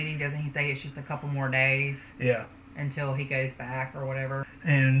 And in the meeting, doesn't he say it's just a couple more days? Yeah. Until he goes back or whatever.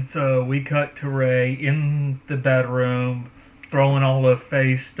 And so we cut to Ray in the bedroom, throwing all the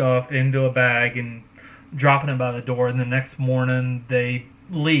face stuff into a bag and dropping it by the door. And the next morning they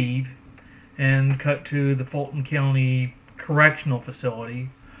leave and cut to the Fulton County Correctional Facility,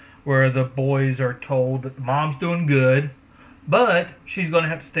 where the boys are told that the mom's doing good, but she's going to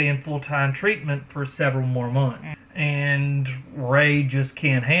have to stay in full-time treatment for several more months. And Ray just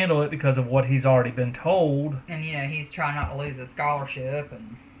can't handle it because of what he's already been told. And, he's trying not to lose his scholarship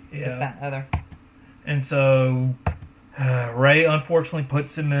and this, that, and other. And so Ray unfortunately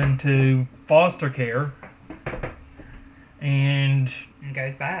puts him into foster care. And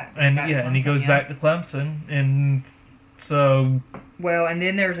goes back. And he goes back to Clemson. And so... Well, and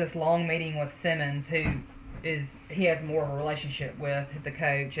then there's this long meeting with Simmons, who he has more of a relationship with the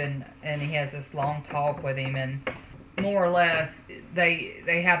coach, and he has this long talk with him, and more or less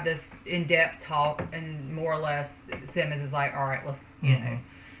they have this in-depth talk, and more or less Simmons is like, all right, let's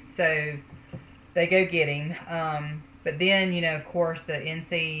so they go get him, but then of course the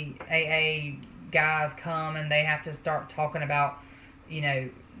NCAA guys come, and they have to start talking about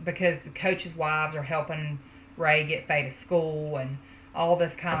because the coaches' wives are helping Ray get Faye to school and all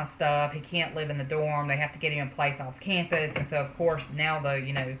this kind of stuff. He can't live in the dorm. They have to get him a place off campus. And so, of course, now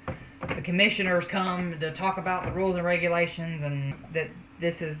the commissioners come to talk about the rules and regulations, and that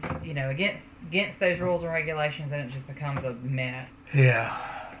this is, against those rules and regulations, and it just becomes a mess. Yeah.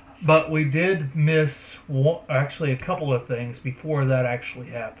 But we did miss a couple of things before that actually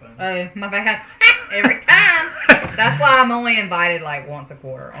happened. Oh, my bad. Every time. That's why I'm only invited like once a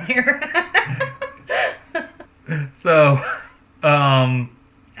quarter on here. So...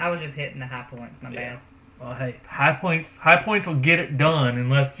 I was just hitting the high points, my bad. Well, hey, high points will get it done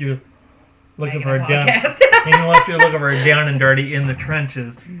unless you're looking for down and dirty in the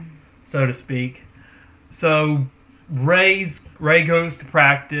trenches, so to speak. So Ray goes to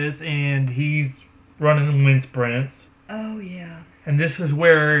practice, and he's running wind sprints. Oh yeah. And this is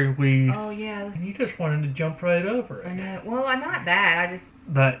where we... Oh yeah. You just wanted to jump right over it. I know. Well, I'm not that.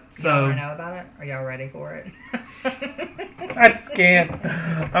 But so... Y'all want to know about it? Are y'all ready for it? I just can't.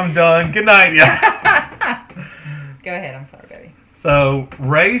 I'm done. Good night, yeah. Go ahead. I'm sorry, baby. So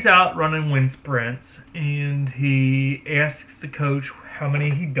Ray's out running wind sprints, and he asks the coach how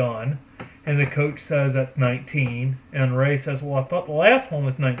many he'd done, and the coach says that's 19, and Ray says, well, I thought the last one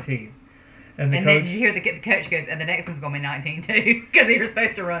was 19. And then did you hear the coach goes, and the next one's going to be 19 too, because he was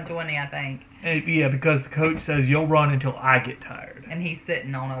supposed to run 20, I think. Yeah, because the coach says you'll run until I get tired. And he's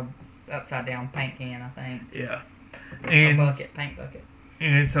sitting on a upside down paint can, I think. Yeah. And paint bucket.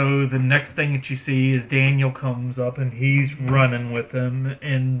 And so the next thing that you see is Daniel comes up, and he's running with him.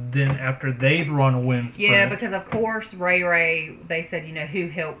 And then after they've run a wind sprint. Yeah, because of course Ray, they said, who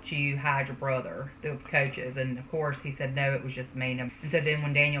helped you hide your brother? The coaches. And of course he said, no, it was just me. And so then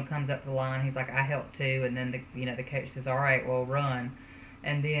when Daniel comes up the line, he's like, I helped too. And then the coach says, all right, well, run.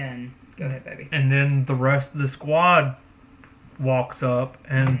 And then, go ahead, baby. And then the rest of the squad walks up,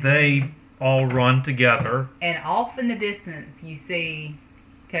 and they all run together. And off in the distance, you see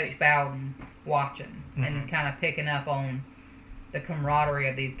Coach Bowden watching and kind of picking up on the camaraderie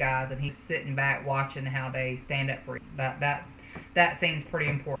of these guys, and he's sitting back watching how they stand up for that scene's pretty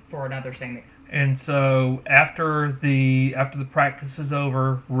important for another scene. And so after the practice is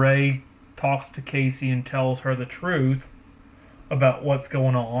over, Ray talks to Casey and tells her the truth about what's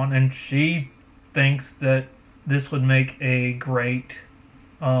going on, and she thinks that this would make a great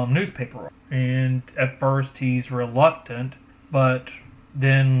newspaper. And at first he's reluctant, but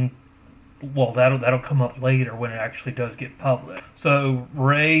then, well, that'll come up later when it actually does get published. So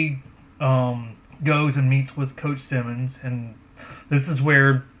Ray goes and meets with Coach Simmons, and this is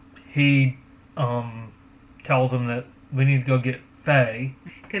where he tells him that we need to go get Faye.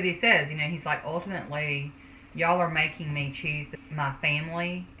 Because he says, he's like, ultimately, y'all are making me choose my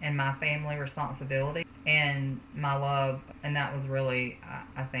family and my family responsibility and my love, and that was really,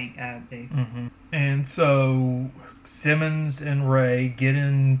 I think, big. Mm-hmm. And so Simmons and Ray get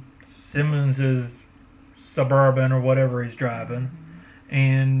in Simmons's Suburban or whatever he's driving,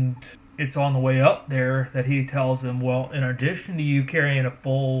 and it's on the way up there that he tells them, well, in addition to you carrying a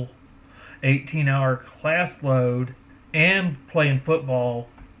full 18-hour class load and playing football,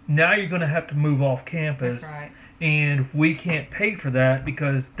 now you're going to have to move off campus. That's right. And we can't pay for that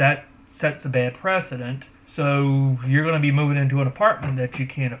because that sets a bad precedent. So you're going to be moving into an apartment that you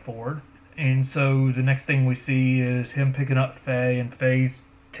can't afford. And so the next thing we see is him picking up Faye, and Faye's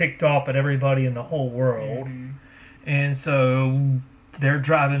ticked off at everybody in the whole world. Mm-hmm. And so they're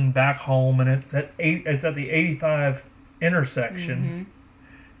driving back home, and it's at the 85 intersection.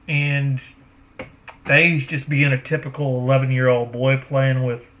 Mm-hmm. And Faye's just being a typical 11-year-old boy playing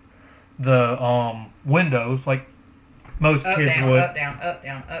with the windows like most kids down, would. Up, down, up,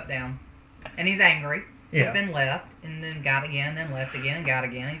 down, up, down. And he's angry. Yeah. He's been left, and then got again, then left again, and got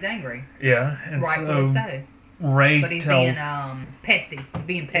again. He's angry. Yeah. And Rightfully so. Ray But he's tells...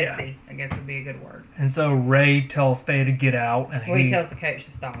 being pesty, I guess would be a good word. And so Ray tells Faye to get out, and Well, he tells the coach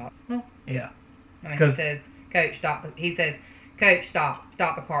to stop. Yeah. I mean, he says, Coach, stop. He says, Coach, stop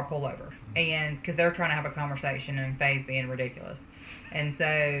the car, pull over. And because they're trying to have a conversation, and Faye's being ridiculous. And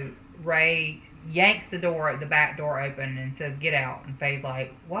so Ray yanks the back door open and says, get out. And Faye's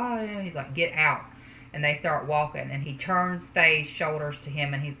like, why? He's like, get out. And they start walking, and he turns Faye's shoulders to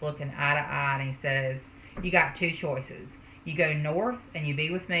him, and he's looking eye to eye, and he says, you got two choices. You go north, and you be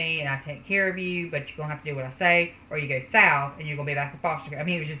with me, and I take care of you, but you're going to have to do what I say, or you go south, and you're going to be back in foster care. I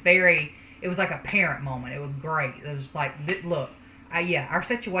mean, it was just it was like a parent moment. It was great. It was just like, look, our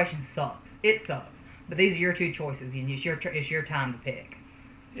situation sucks. It sucks. But these are your two choices, and it's your time to pick.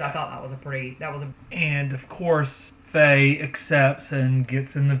 So I thought that was a... And, of course, Faye accepts and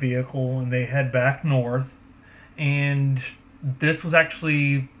gets in the vehicle, and they head back north. And this was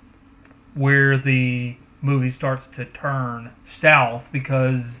actually where the movie starts to turn south,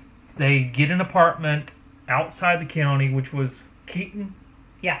 because they get an apartment outside the county, which was Keaton?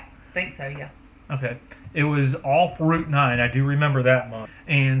 Yeah, I think so, yeah. Okay. It was off Route 9. I do remember that much.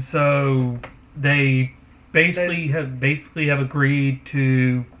 And so they basically have agreed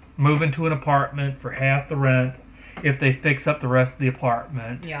to move into an apartment for half the rent if they fix up the rest of the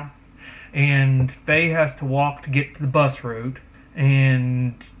apartment. Yeah. And Faye has to walk to get to the bus route.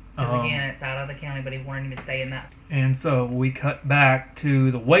 And again, it's out of the county, but he wanted him to stay in that. And so we cut back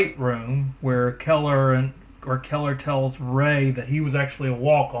to the weight room where Keller tells Ray that he was actually a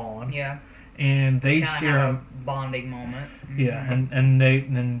walk-on. Yeah. And they share a bonding moment. Yeah, and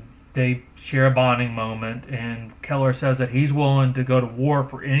they share a bonding moment, and Keller says that he's willing to go to war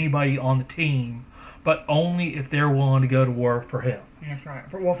for anybody on the team, but only if they're willing to go to war for him. That's right.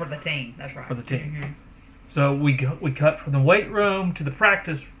 For the team. That's right. For the team. Mm-hmm. So we cut from the weight room to the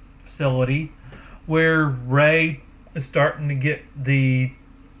practice facility, where Ray is starting to get the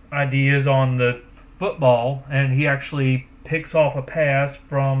ideas on the football, and he actually picks off a pass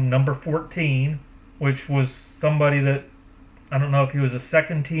from number 14, which was somebody that, I don't know if he was a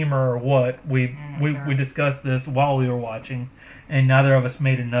second teamer or what. We discussed this while we were watching, and neither of us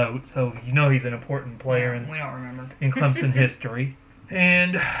made a note, so he's an important player we don't remember. in Clemson history.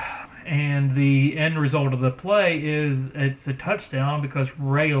 And the end result of the play is it's a touchdown because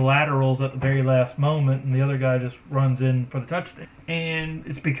Ray laterals at the very last moment, and the other guy just runs in for the touchdown. And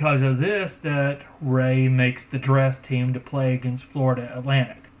it's because of this that Ray makes the dress team to play against Florida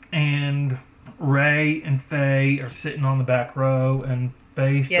Atlantic. And Ray and Faye are sitting on the back row, and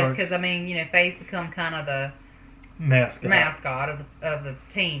Faye starts... Yes, because, Faye's become kind of the mascot of the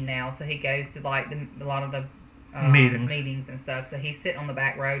team now, so he goes to, a lot of the meetings and stuff. So he's sitting on the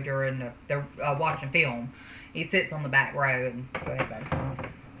back row during they're watching film. He sits on the back row and go ahead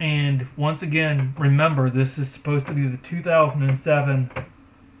back. And once again, remember, this is supposed to be the 2007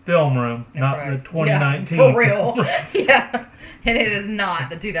 film room, That's not right. the 2019. Yeah, for real. Yeah, and it is not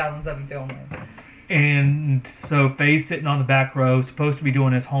the 2007 film room. And so Faye's sitting on the back row, supposed to be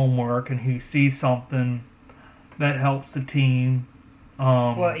doing his homework, and he sees something that helps the team.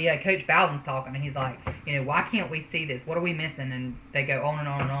 Coach Bowden's talking, and he's like, why can't we see this? What are we missing? And they go on and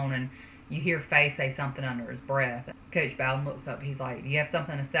on and on, and you hear Faye say something under his breath. Coach Bowden looks up. He's like, "Do you have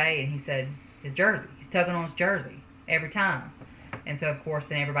something to say?" And he said, "His jersey. He's tugging on his jersey every time." And so, of course,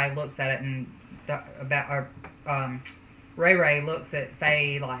 then everybody looks at it, and Ray looks at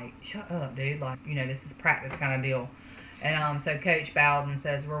Faye like, "Shut up, dude. Like, you know, this is practice kind of deal." And so Coach Bowden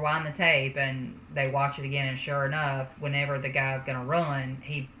says, "Rewind the tape," and they watch it again, and sure enough, whenever the guy's gonna run,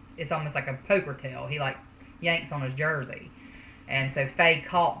 it's almost like a poker tell. He like yanks on his jersey, and so Faye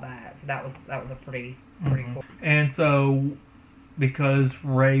caught that. So that was a pretty cool. And so, because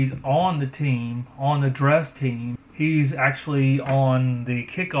Ray's on the team, on the dress team, he's actually on the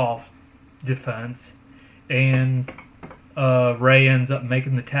kickoff defense, and Ray ends up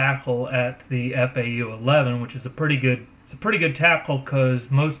making the tackle at the FAU 11, which is a pretty good tackle, because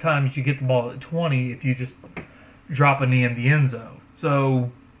most times you get the ball at 20 if you just drop a knee in the end zone.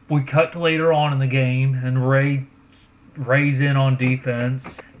 So we cut to later on in the game, and Ray's in on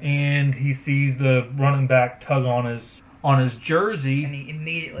defense, and he sees the running back tug on his jersey, and he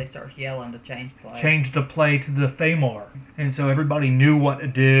immediately starts yelling to change the play to the Famar. And so everybody knew what to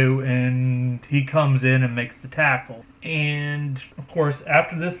do, and he comes in and makes the tackle. And of course,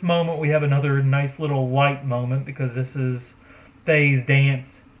 after this moment, we have another nice little light moment, because this is Faye's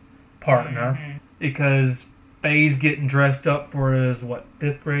dance partner, because Faye's getting dressed up for his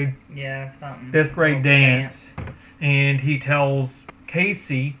fifth grade dance, and he tells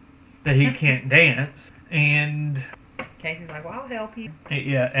Casey that he can't dance, and Casey's like, "Well, I'll help you."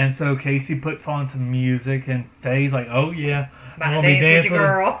 Yeah, and so Casey puts on some music, and Faye's like, "Oh yeah, I'm gonna be dancing with your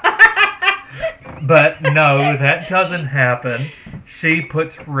girl." But no, that doesn't happen. She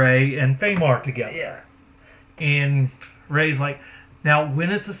puts Ray and Famar together. Yeah. And Ray's like, "Now,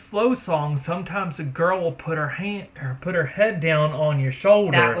 when it's a slow song, sometimes a girl will put her head down on your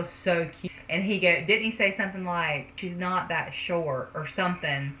shoulder." That was so cute. And didn't he say something like, "She's not that short," or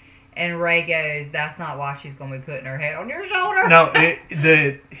something? And Ray goes, "That's not why she's going to be putting her head on your shoulder." No,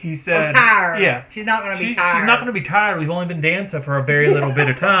 he said... Or tired. Yeah. She's not going to be tired. She's not going to be tired. We've only been dancing for a very little bit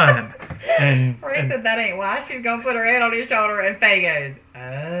of time. Ray said, "That ain't why she's going to put her head on your shoulder." And Faye goes,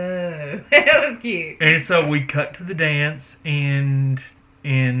 "Oh." It was cute. And so we cut to the dance, and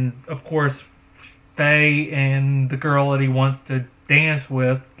of course, Faye and the girl that he wants to dance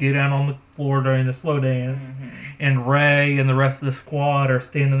with get out on the floor during the slow dance. And Ray and the rest of the squad are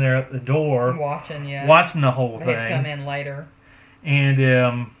standing there at the door watching the whole thing. They come in later.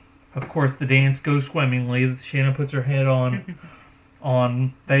 And of course, the dance goes swimmingly. Shanna puts her head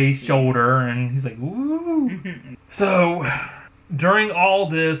on Faye's shoulder, and he's like, "Woo!" So during all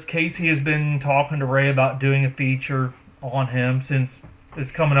this, Casey has been talking to Ray about doing a feature on him, since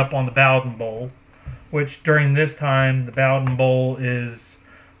it's coming up on the Bowden Bowl, which during this time, the Bowden Bowl is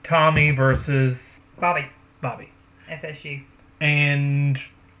Tommy versus Bobby. FSU. And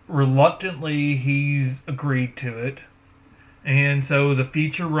reluctantly, he's agreed to it. And so the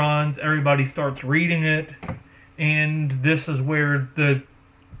feature runs, everybody starts reading it, and this is where the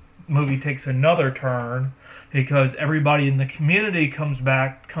movie takes another turn, because everybody in the community comes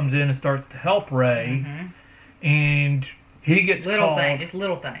in and starts to help Ray, and he gets little things,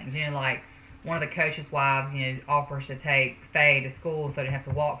 you know, like one of the coach's wives, you know, offers to take Faye to school so they don't have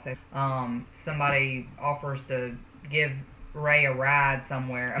to walk. So, somebody offers to give Ray a ride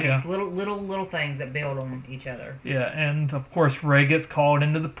somewhere. I mean, it's little things that build on each other. Yeah, and of course Ray gets called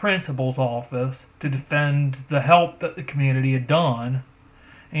into the principal's office to defend the help that the community had done,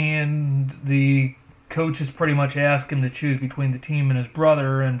 and the coach is pretty much asking to choose between the team and his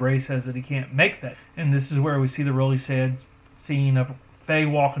brother, and Ray says that he can't make that. And this is where we see the really sad scene of Faye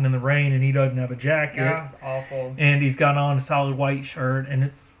walking in the rain, and he doesn't have a jacket. That's awful. And he's got on a solid white shirt, and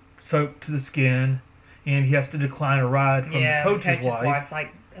it's soaked to the skin, and he has to decline a ride from the coach's wife. Wife's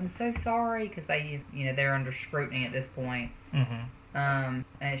like, "I'm so sorry," because they're under scrutiny at this point. And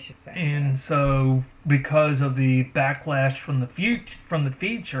it's just sad. And so, because of the backlash from the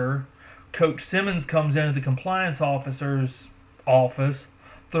feature, Coach Simmons comes into the compliance officer's office,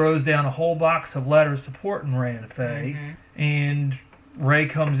 throws down a whole box of letters supporting Ray and Faye, and Ray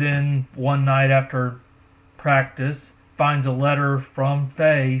comes in one night after practice, finds a letter from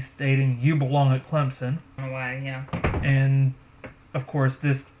Faye stating, "You belong at Clemson." And of course,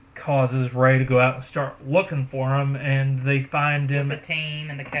 this causes Ray to go out and start looking for him, and they find him. With the team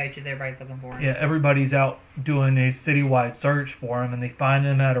and the coaches, everybody's looking for him. Yeah, everybody's out doing a citywide search for him, and they find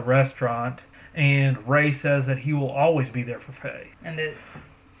him at a restaurant, and Ray says that he will always be there for Faye. And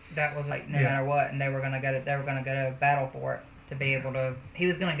that was like no matter what, and they were gonna go to battle for it to be able to. He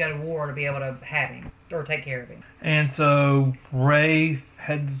was gonna go to war to be able to have him or take care of him. And so Ray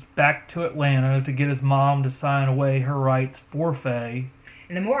heads back to Atlanta to get his mom to sign away her rights for Faye.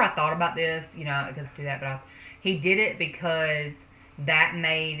 And the more I thought about this, because I do that, but he did it because that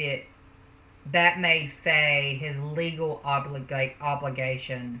made Faye his legal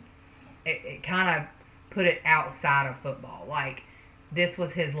obligation. It kind of put it outside of football. Like, this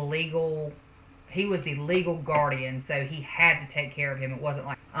was his legal, he was the legal guardian, so he had to take care of him. It wasn't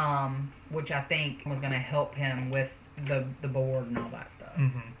like, which I think was going to help him with the board and all that stuff.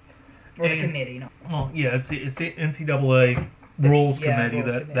 Or the committee. No. Well, yeah, it's the NCAA rules committee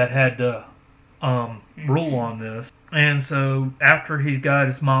that had to rule on this. And so after he got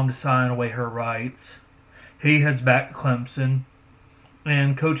his mom to sign away her rights, he heads back to Clemson.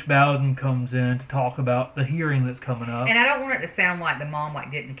 And Coach Bowden comes in to talk about the hearing that's coming up. And I don't want it to sound like the mom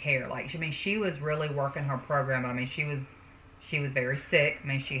didn't care. Like, I mean, she was really working her program. I mean, she was very sick. I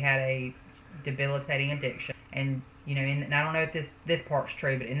mean, she had a debilitating addiction. And and I don't know if this part's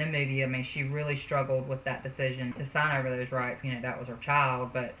true, but in the movie, I mean, she really struggled with that decision to sign over those rights. That was her child,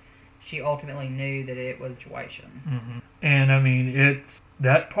 but she ultimately knew that it was a situation. Mm-hmm. And I mean,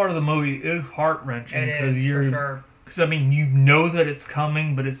 that part of the movie is heart wrenching. It is, for sure. Because, I mean, you know that it's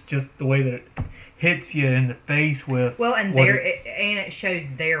coming, but it's just the way that it hits you in the face with. Well, and it shows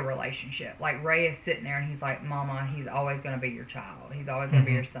their relationship. Like, Ray is sitting there and he's like, Mama, he's always going to be your child. He's always going to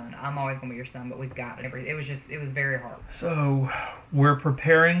be your son. I'm always going to be your son, but we've got it. It was very hard. So, we're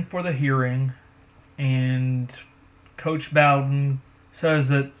preparing for the hearing, and Coach Bowden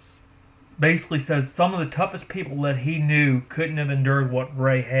basically says some of the toughest people that he knew couldn't have endured what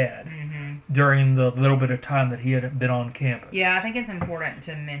Ray had during the little bit of time that he had been on campus. Yeah, I think it's important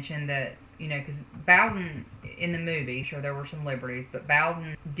to mention that, because Bowden in the movie, sure there were some liberties, but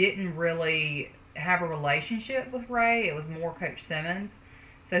Bowden didn't really have a relationship with Ray. It was more Coach Simmons.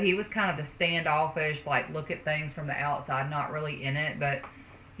 So he was kind of the standoffish, like, look at things from the outside, not really in it. But,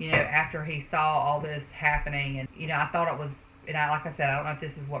 after he saw all this happening, and, I thought it was, and like I said, I don't know if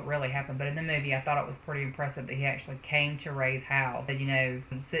this is what really happened, but in the movie, I thought it was pretty impressive that he actually came to Ray's house. That,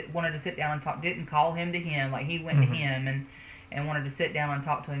 wanted to sit down and talk, didn't call him to him, like, he went to him and wanted to sit down and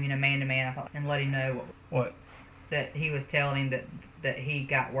talk to him, man to man, I thought, and let him know what that he was telling him that he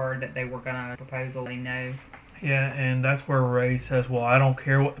got word that they were going to proposal, let him know. Yeah, and that's where Ray says, well, I don't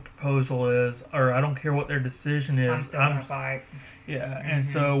care what the proposal is, or I don't care what their decision is. I'm still going to fight. Yeah, and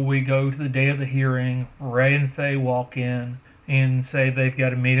so we go to the day of the hearing. Ray and Faye walk in and say they've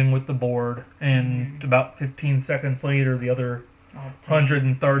got a meeting with the board, and about 15 seconds later, the other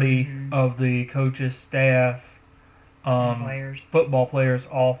 130 of the coaches' staff, football players,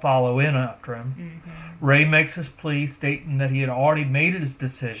 all follow in after him. Ray makes his plea, stating that he had already made his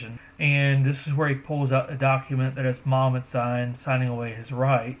decision, and this is where he pulls out a document that his mom had signed, signing away his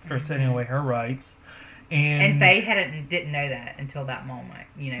right, or signing away her rights. And Faye didn't know that until that moment.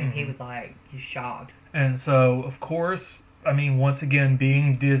 He was like, he's shocked. And so, of course, I mean, once again,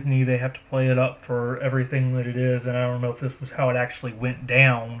 being Disney, they have to play it up for everything that it is, and I don't know if this was how it actually went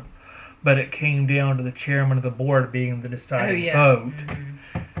down, but it came down to the chairman of the board being the deciding vote.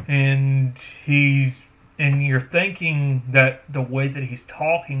 And you're thinking that the way that he's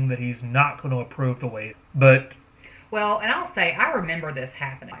talking, that he's not going to approve the way, but... Well, and I'll say, I remember this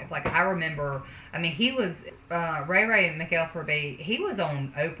happening. Like, I remember, I mean, he was, Ray McElfreeby, he was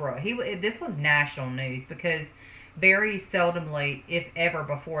on Oprah. This was national news, because very seldomly, if ever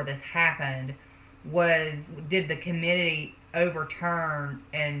before this happened, did the committee overturn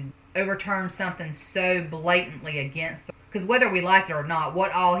something so blatantly against because whether we liked it or not,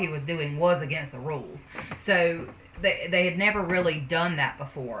 what all he was doing was against the rules. So they had never really done that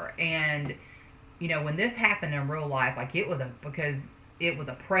before. And when this happened in real life, like he set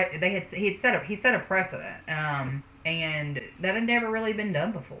a precedent, and that had never really been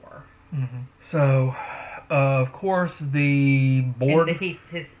done before. So, of course, the board. And his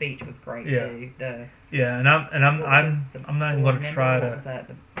speech was great too. And I'm not even going to try to. What was that?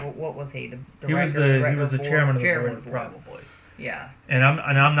 What was he? He was the chairman of the board, probably. Yeah. And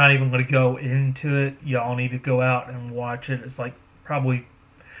I'm not even going to go into it. Y'all need to go out and watch it. It's like probably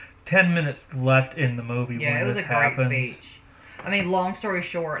 10 minutes left in the movie when this happens. Yeah, it was a great speech. I mean, long story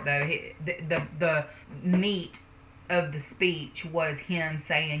short, though, the meat of the speech was him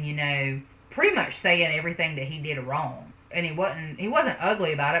saying, pretty much saying everything that he did wrong. And he wasn't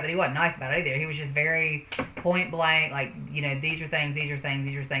ugly about it, but he wasn't nice about it either. He was just very point blank, like, these are things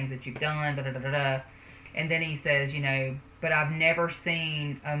that you've done, da-da-da-da-da. And then he says, but I've never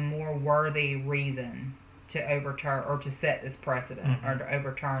seen a more worthy reason to overturn or to set this precedent or to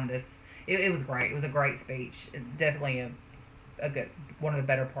overturn this. It was great. It was a great speech. It's definitely a good, one of the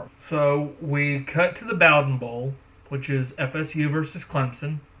better parts. So we cut to the Bowden Bowl, which is FSU versus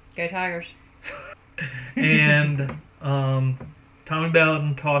Clemson. Go Tigers. And Tommy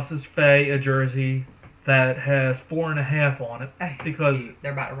Bowden tosses Faye a jersey that has 4.5 on it because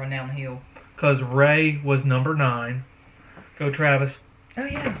they're about to run down the hill. Because Ray was number 9. Go Travis. Oh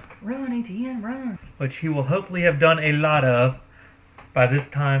yeah, run ATM, run. Which he will hopefully have done a lot of by this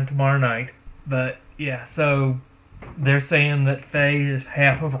time tomorrow night. But yeah, so they're saying that Faye is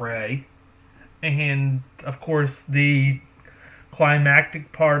half of Ray. And of course the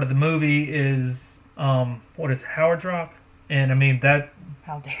climactic part of the movie is what is Howard Rock? And I mean that.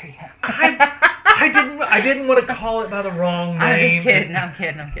 How dare you? I didn't want to call it by the wrong name. I'm just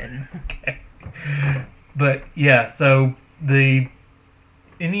kidding. I'm kidding. Okay. But yeah, so any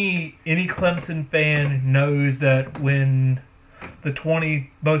Clemson fan knows that when the 20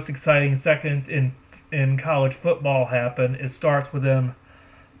 most exciting seconds in college football happen, it starts with them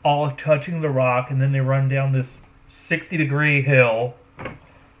all touching the rock, and then they run down this 60-degree hill,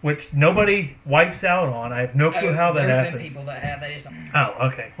 which nobody wipes out on. I have no clue how that happens. There's been people that have. They just. Oh,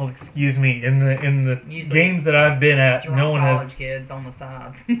 okay. Well, excuse me. In the games that I've been at, no one college has. Kids on the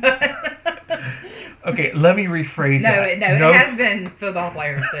side. Okay, let me rephrase that. It has been football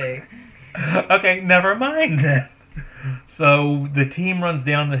players too. Okay, never mind then. So the team runs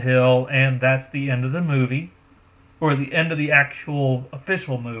down the hill, and that's the end of the movie, or the end of the actual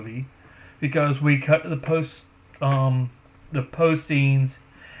official movie, because we cut to the post scenes,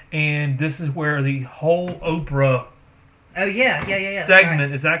 and this is where the whole Oprah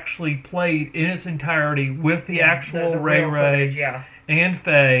segment is actually played in its entirety with the actual the Ray real Ray footage, and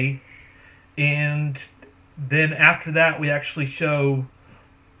Faye, and then after that we actually show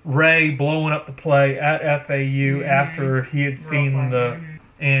Ray blowing up the play at FAU after he had seen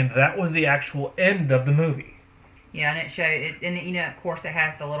and that was the actual end of the movie. Yeah, and it showed it, and of course it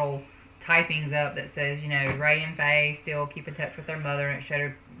has the little typings up that says, Ray and Faye still keep in touch with their mother, and it showed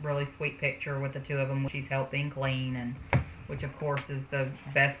a really sweet picture with the two of them. She's healthy and clean, and which of course is the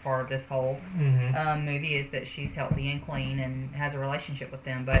best part of this whole movie, is that she's healthy and clean and has a relationship with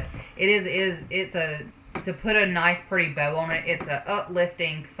them. But it's to put a nice pretty bow on it, it's a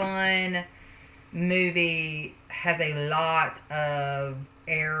uplifting, fun movie, has a lot of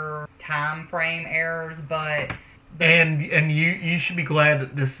time frame errors, but and you should be glad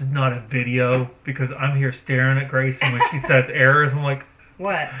that this is not a video, because I'm here staring at Grace, and when she says errors, I'm like,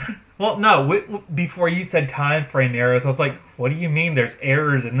 what? Well, no, before you said time frame errors, I was like, what do you mean there's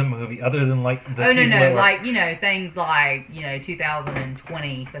errors in the movie other than like the things like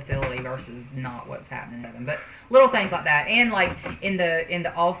 2020 facility versus not what's happening to them, but little things like that, and like in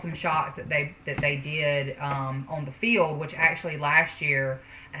the awesome shots that they did on the field, which actually last year,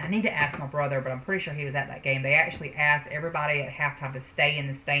 and I need to ask my brother, but I'm pretty sure he was at that game, they actually asked everybody at halftime to stay in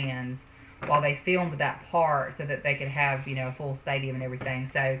the stands while they filmed that part so that they could have a full stadium and everything.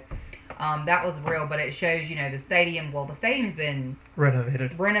 So that was real, but it shows the stadium. Well, the stadium's been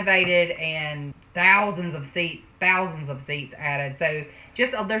renovated and thousands of seats added. So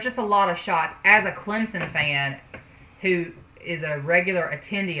there's just a lot of shots. As a Clemson fan who is a regular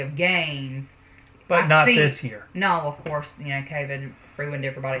attendee of games, but not this year. No, of course, COVID ruined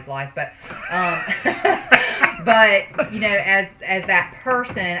everybody's life, but but as that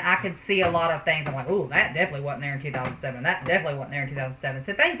person, I could see a lot of things. I'm like, oh, that definitely wasn't there in 2007. That definitely wasn't there in 2007.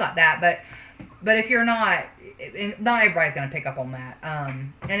 So things like that. But if you're not everybody's going to pick up on that.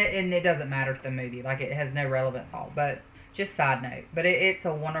 And it doesn't matter to the movie. Like, it has no relevance at all. But just side note. But it's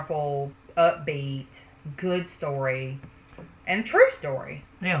a wonderful, upbeat, good story, and true story.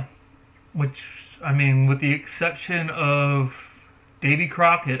 Yeah. Which, I mean, with the exception of Davy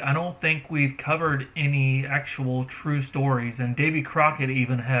Crockett, I don't think we've covered any actual true stories, and Davy Crockett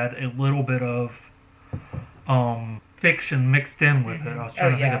even had a little bit of fiction mixed in with it. I was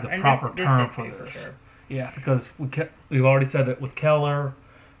trying to think of the proper term for this. Sure. Yeah, because we've already said that with Keller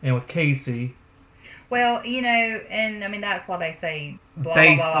and with Casey. Well, and I mean that's why they say blah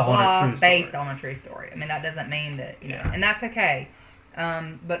blah blah blah based on a true story. I mean that doesn't mean that, and that's okay.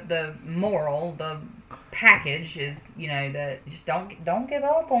 But the moral, the package is, that just don't give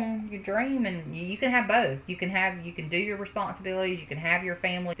up on your dream, and you can have both. You can do your responsibilities, you can have your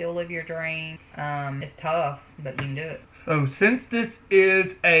family, still live your dream. It's tough, but you can do it. So since this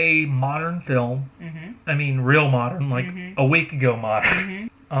is a modern film, I mean real modern, like a week ago modern,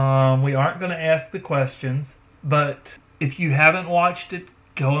 we aren't going to ask the questions, but if you haven't watched it,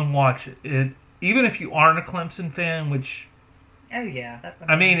 go and watch it. Even if you aren't a Clemson fan, which... Oh, yeah.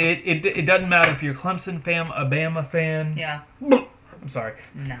 I mean, it doesn't matter if you're a Clemson fan, a Bama fan. Yeah. I'm sorry.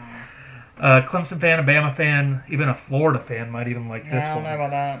 No. Clemson fan, a Bama fan, even a Florida fan might even like this one. I don't know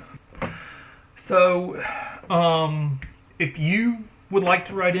about that. So, if you would like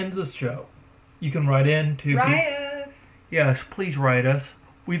to write into this show, you can write in to yes, please write us.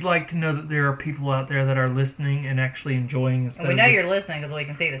 We'd like to know that there are people out there that are listening and actually enjoying. And we know you're listening because we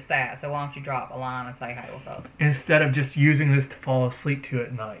can see the stats. So why don't you drop a line and say, hey, what's up? Instead of just using this to fall asleep to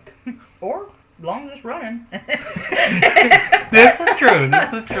at night. Or as long as it's running. This is true.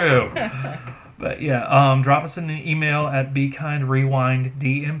 This is true. But yeah, drop us an email at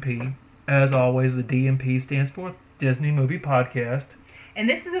BeKindRewindDMP. As always, the DMP stands for Disney Movie Podcast. And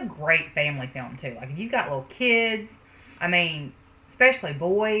this is a great family film, too. Like, if you've got little kids, I mean, especially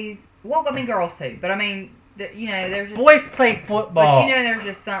boys. Well, I mean, girls, too. But, I mean, you know, there's just... Boys play football. But, you know, there's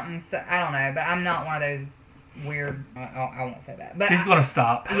just something... I don't know, but I'm not one of those weird... I won't say that. But she's going to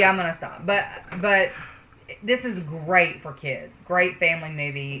stop. Yeah, I'm going to stop. But this is great for kids. Great family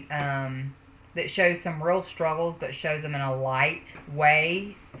movie that shows some real struggles, but shows them in a light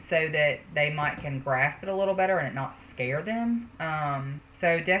way so that they can grasp it a little better and it not scare them.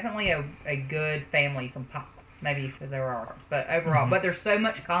 So definitely a good family. Some pop, maybe because there are ours, but overall, but there's so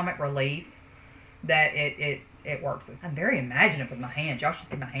much comic relief that it works. I'm very imaginative with my hands. Y'all should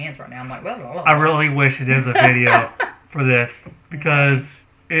see my hands right now. I'm like, well. I really wish it is a video for this because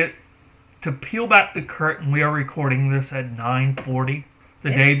to peel back the curtain, we are recording this at 9:40. The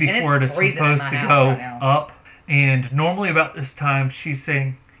day before it is supposed to go up. And normally about this time, she's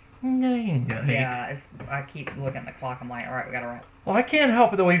saying, yeah, I keep looking at the clock. I'm like, all right, we got to wrap. Well, I can't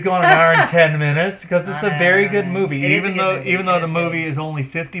help it that we've gone an hour and 10 minutes because it's a very good movie. Even though the movie is only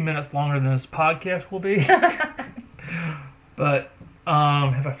 50 minutes longer than this podcast will be. But,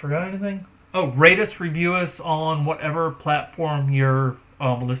 have I forgot anything? Oh, rate us, review us on whatever platform you're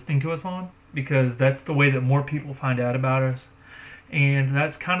listening to us on. Because that's the way that more people find out about us. And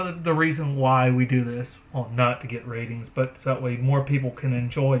that's kind of the reason why we do this. Well, not to get ratings, but so that way more people can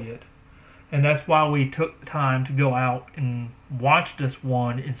enjoy it. And that's why we took time to go out and watch this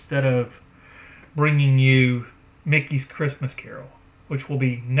one instead of bringing you Mickey's Christmas Carol, which will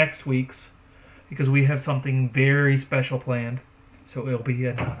be next week's, because we have something very special planned. So it'll be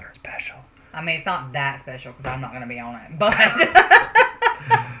another special. I mean, it's not that special because I'm not going to be on it, but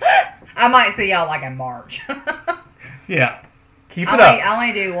I might see y'all like in March. Yeah. Keep it up. I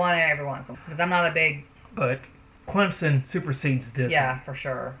only do one every once in a while because I'm not a big... But Clemson supersedes Disney. Yeah, for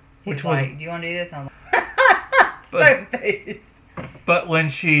sure. Which was like, do you want to do this? I'm like, so pissed. But when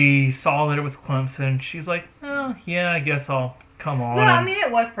she saw that it was Clemson, she's like, oh, yeah, I guess I'll come on. Well, I mean, it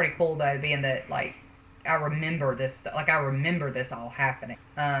was pretty cool, though, being that, like, I remember this stuff. Like, I remember this all happening.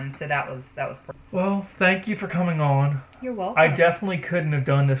 So that was pretty... Well, thank you for coming on. You're welcome. I definitely couldn't have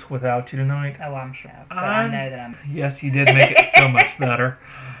done this without you tonight. Oh, I'm sure. But I know that I'm... Yes, you did make it so much better.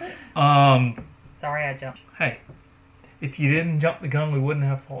 Sorry I jumped. Hey, if you didn't jump the gun, we wouldn't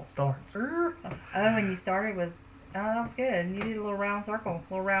have false starts. Oh, and you started with... Oh, that was good. You did a little round circle.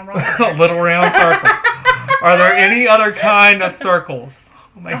 A little round rock. A little round circle. Are there any other kind of circles?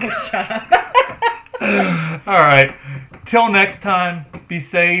 Oh, my God. Shut up. All right. Till next time, be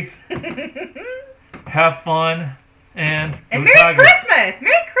safe, have fun, and Merry Christmas!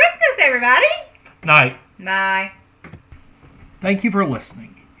 Merry Christmas, everybody! Night. Bye. Thank you for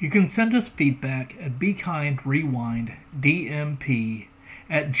listening. You can send us feedback at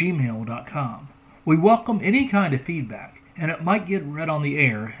BeKindRewindDMP@gmail.com. We welcome any kind of feedback, and it might get read on the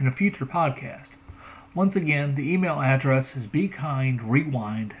air in a future podcast. Once again, the email address is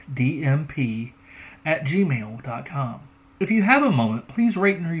BeKindRewindDMP@gmail.com. If you have a moment, please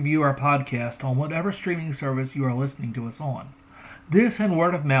rate and review our podcast on whatever streaming service you are listening to us on. This and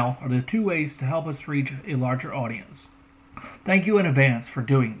word of mouth are the two ways to help us reach a larger audience. Thank you in advance for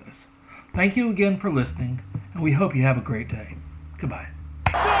doing this. Thank you again for listening, and we hope you have a great day. Goodbye.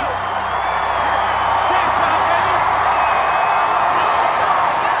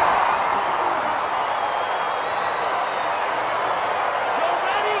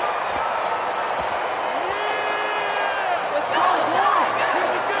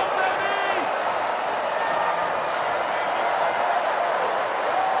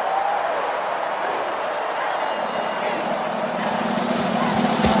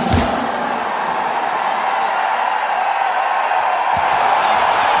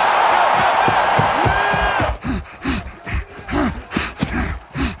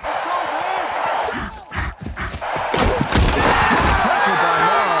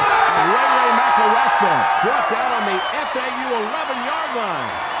 Brought down on the FAU 11-yard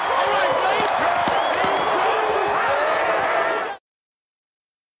line. All right,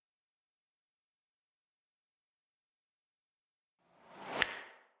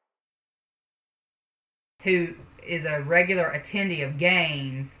 who is a regular attendee of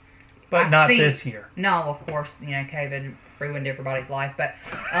games. But not this year. No, of course, you know, COVID ruined everybody's life, but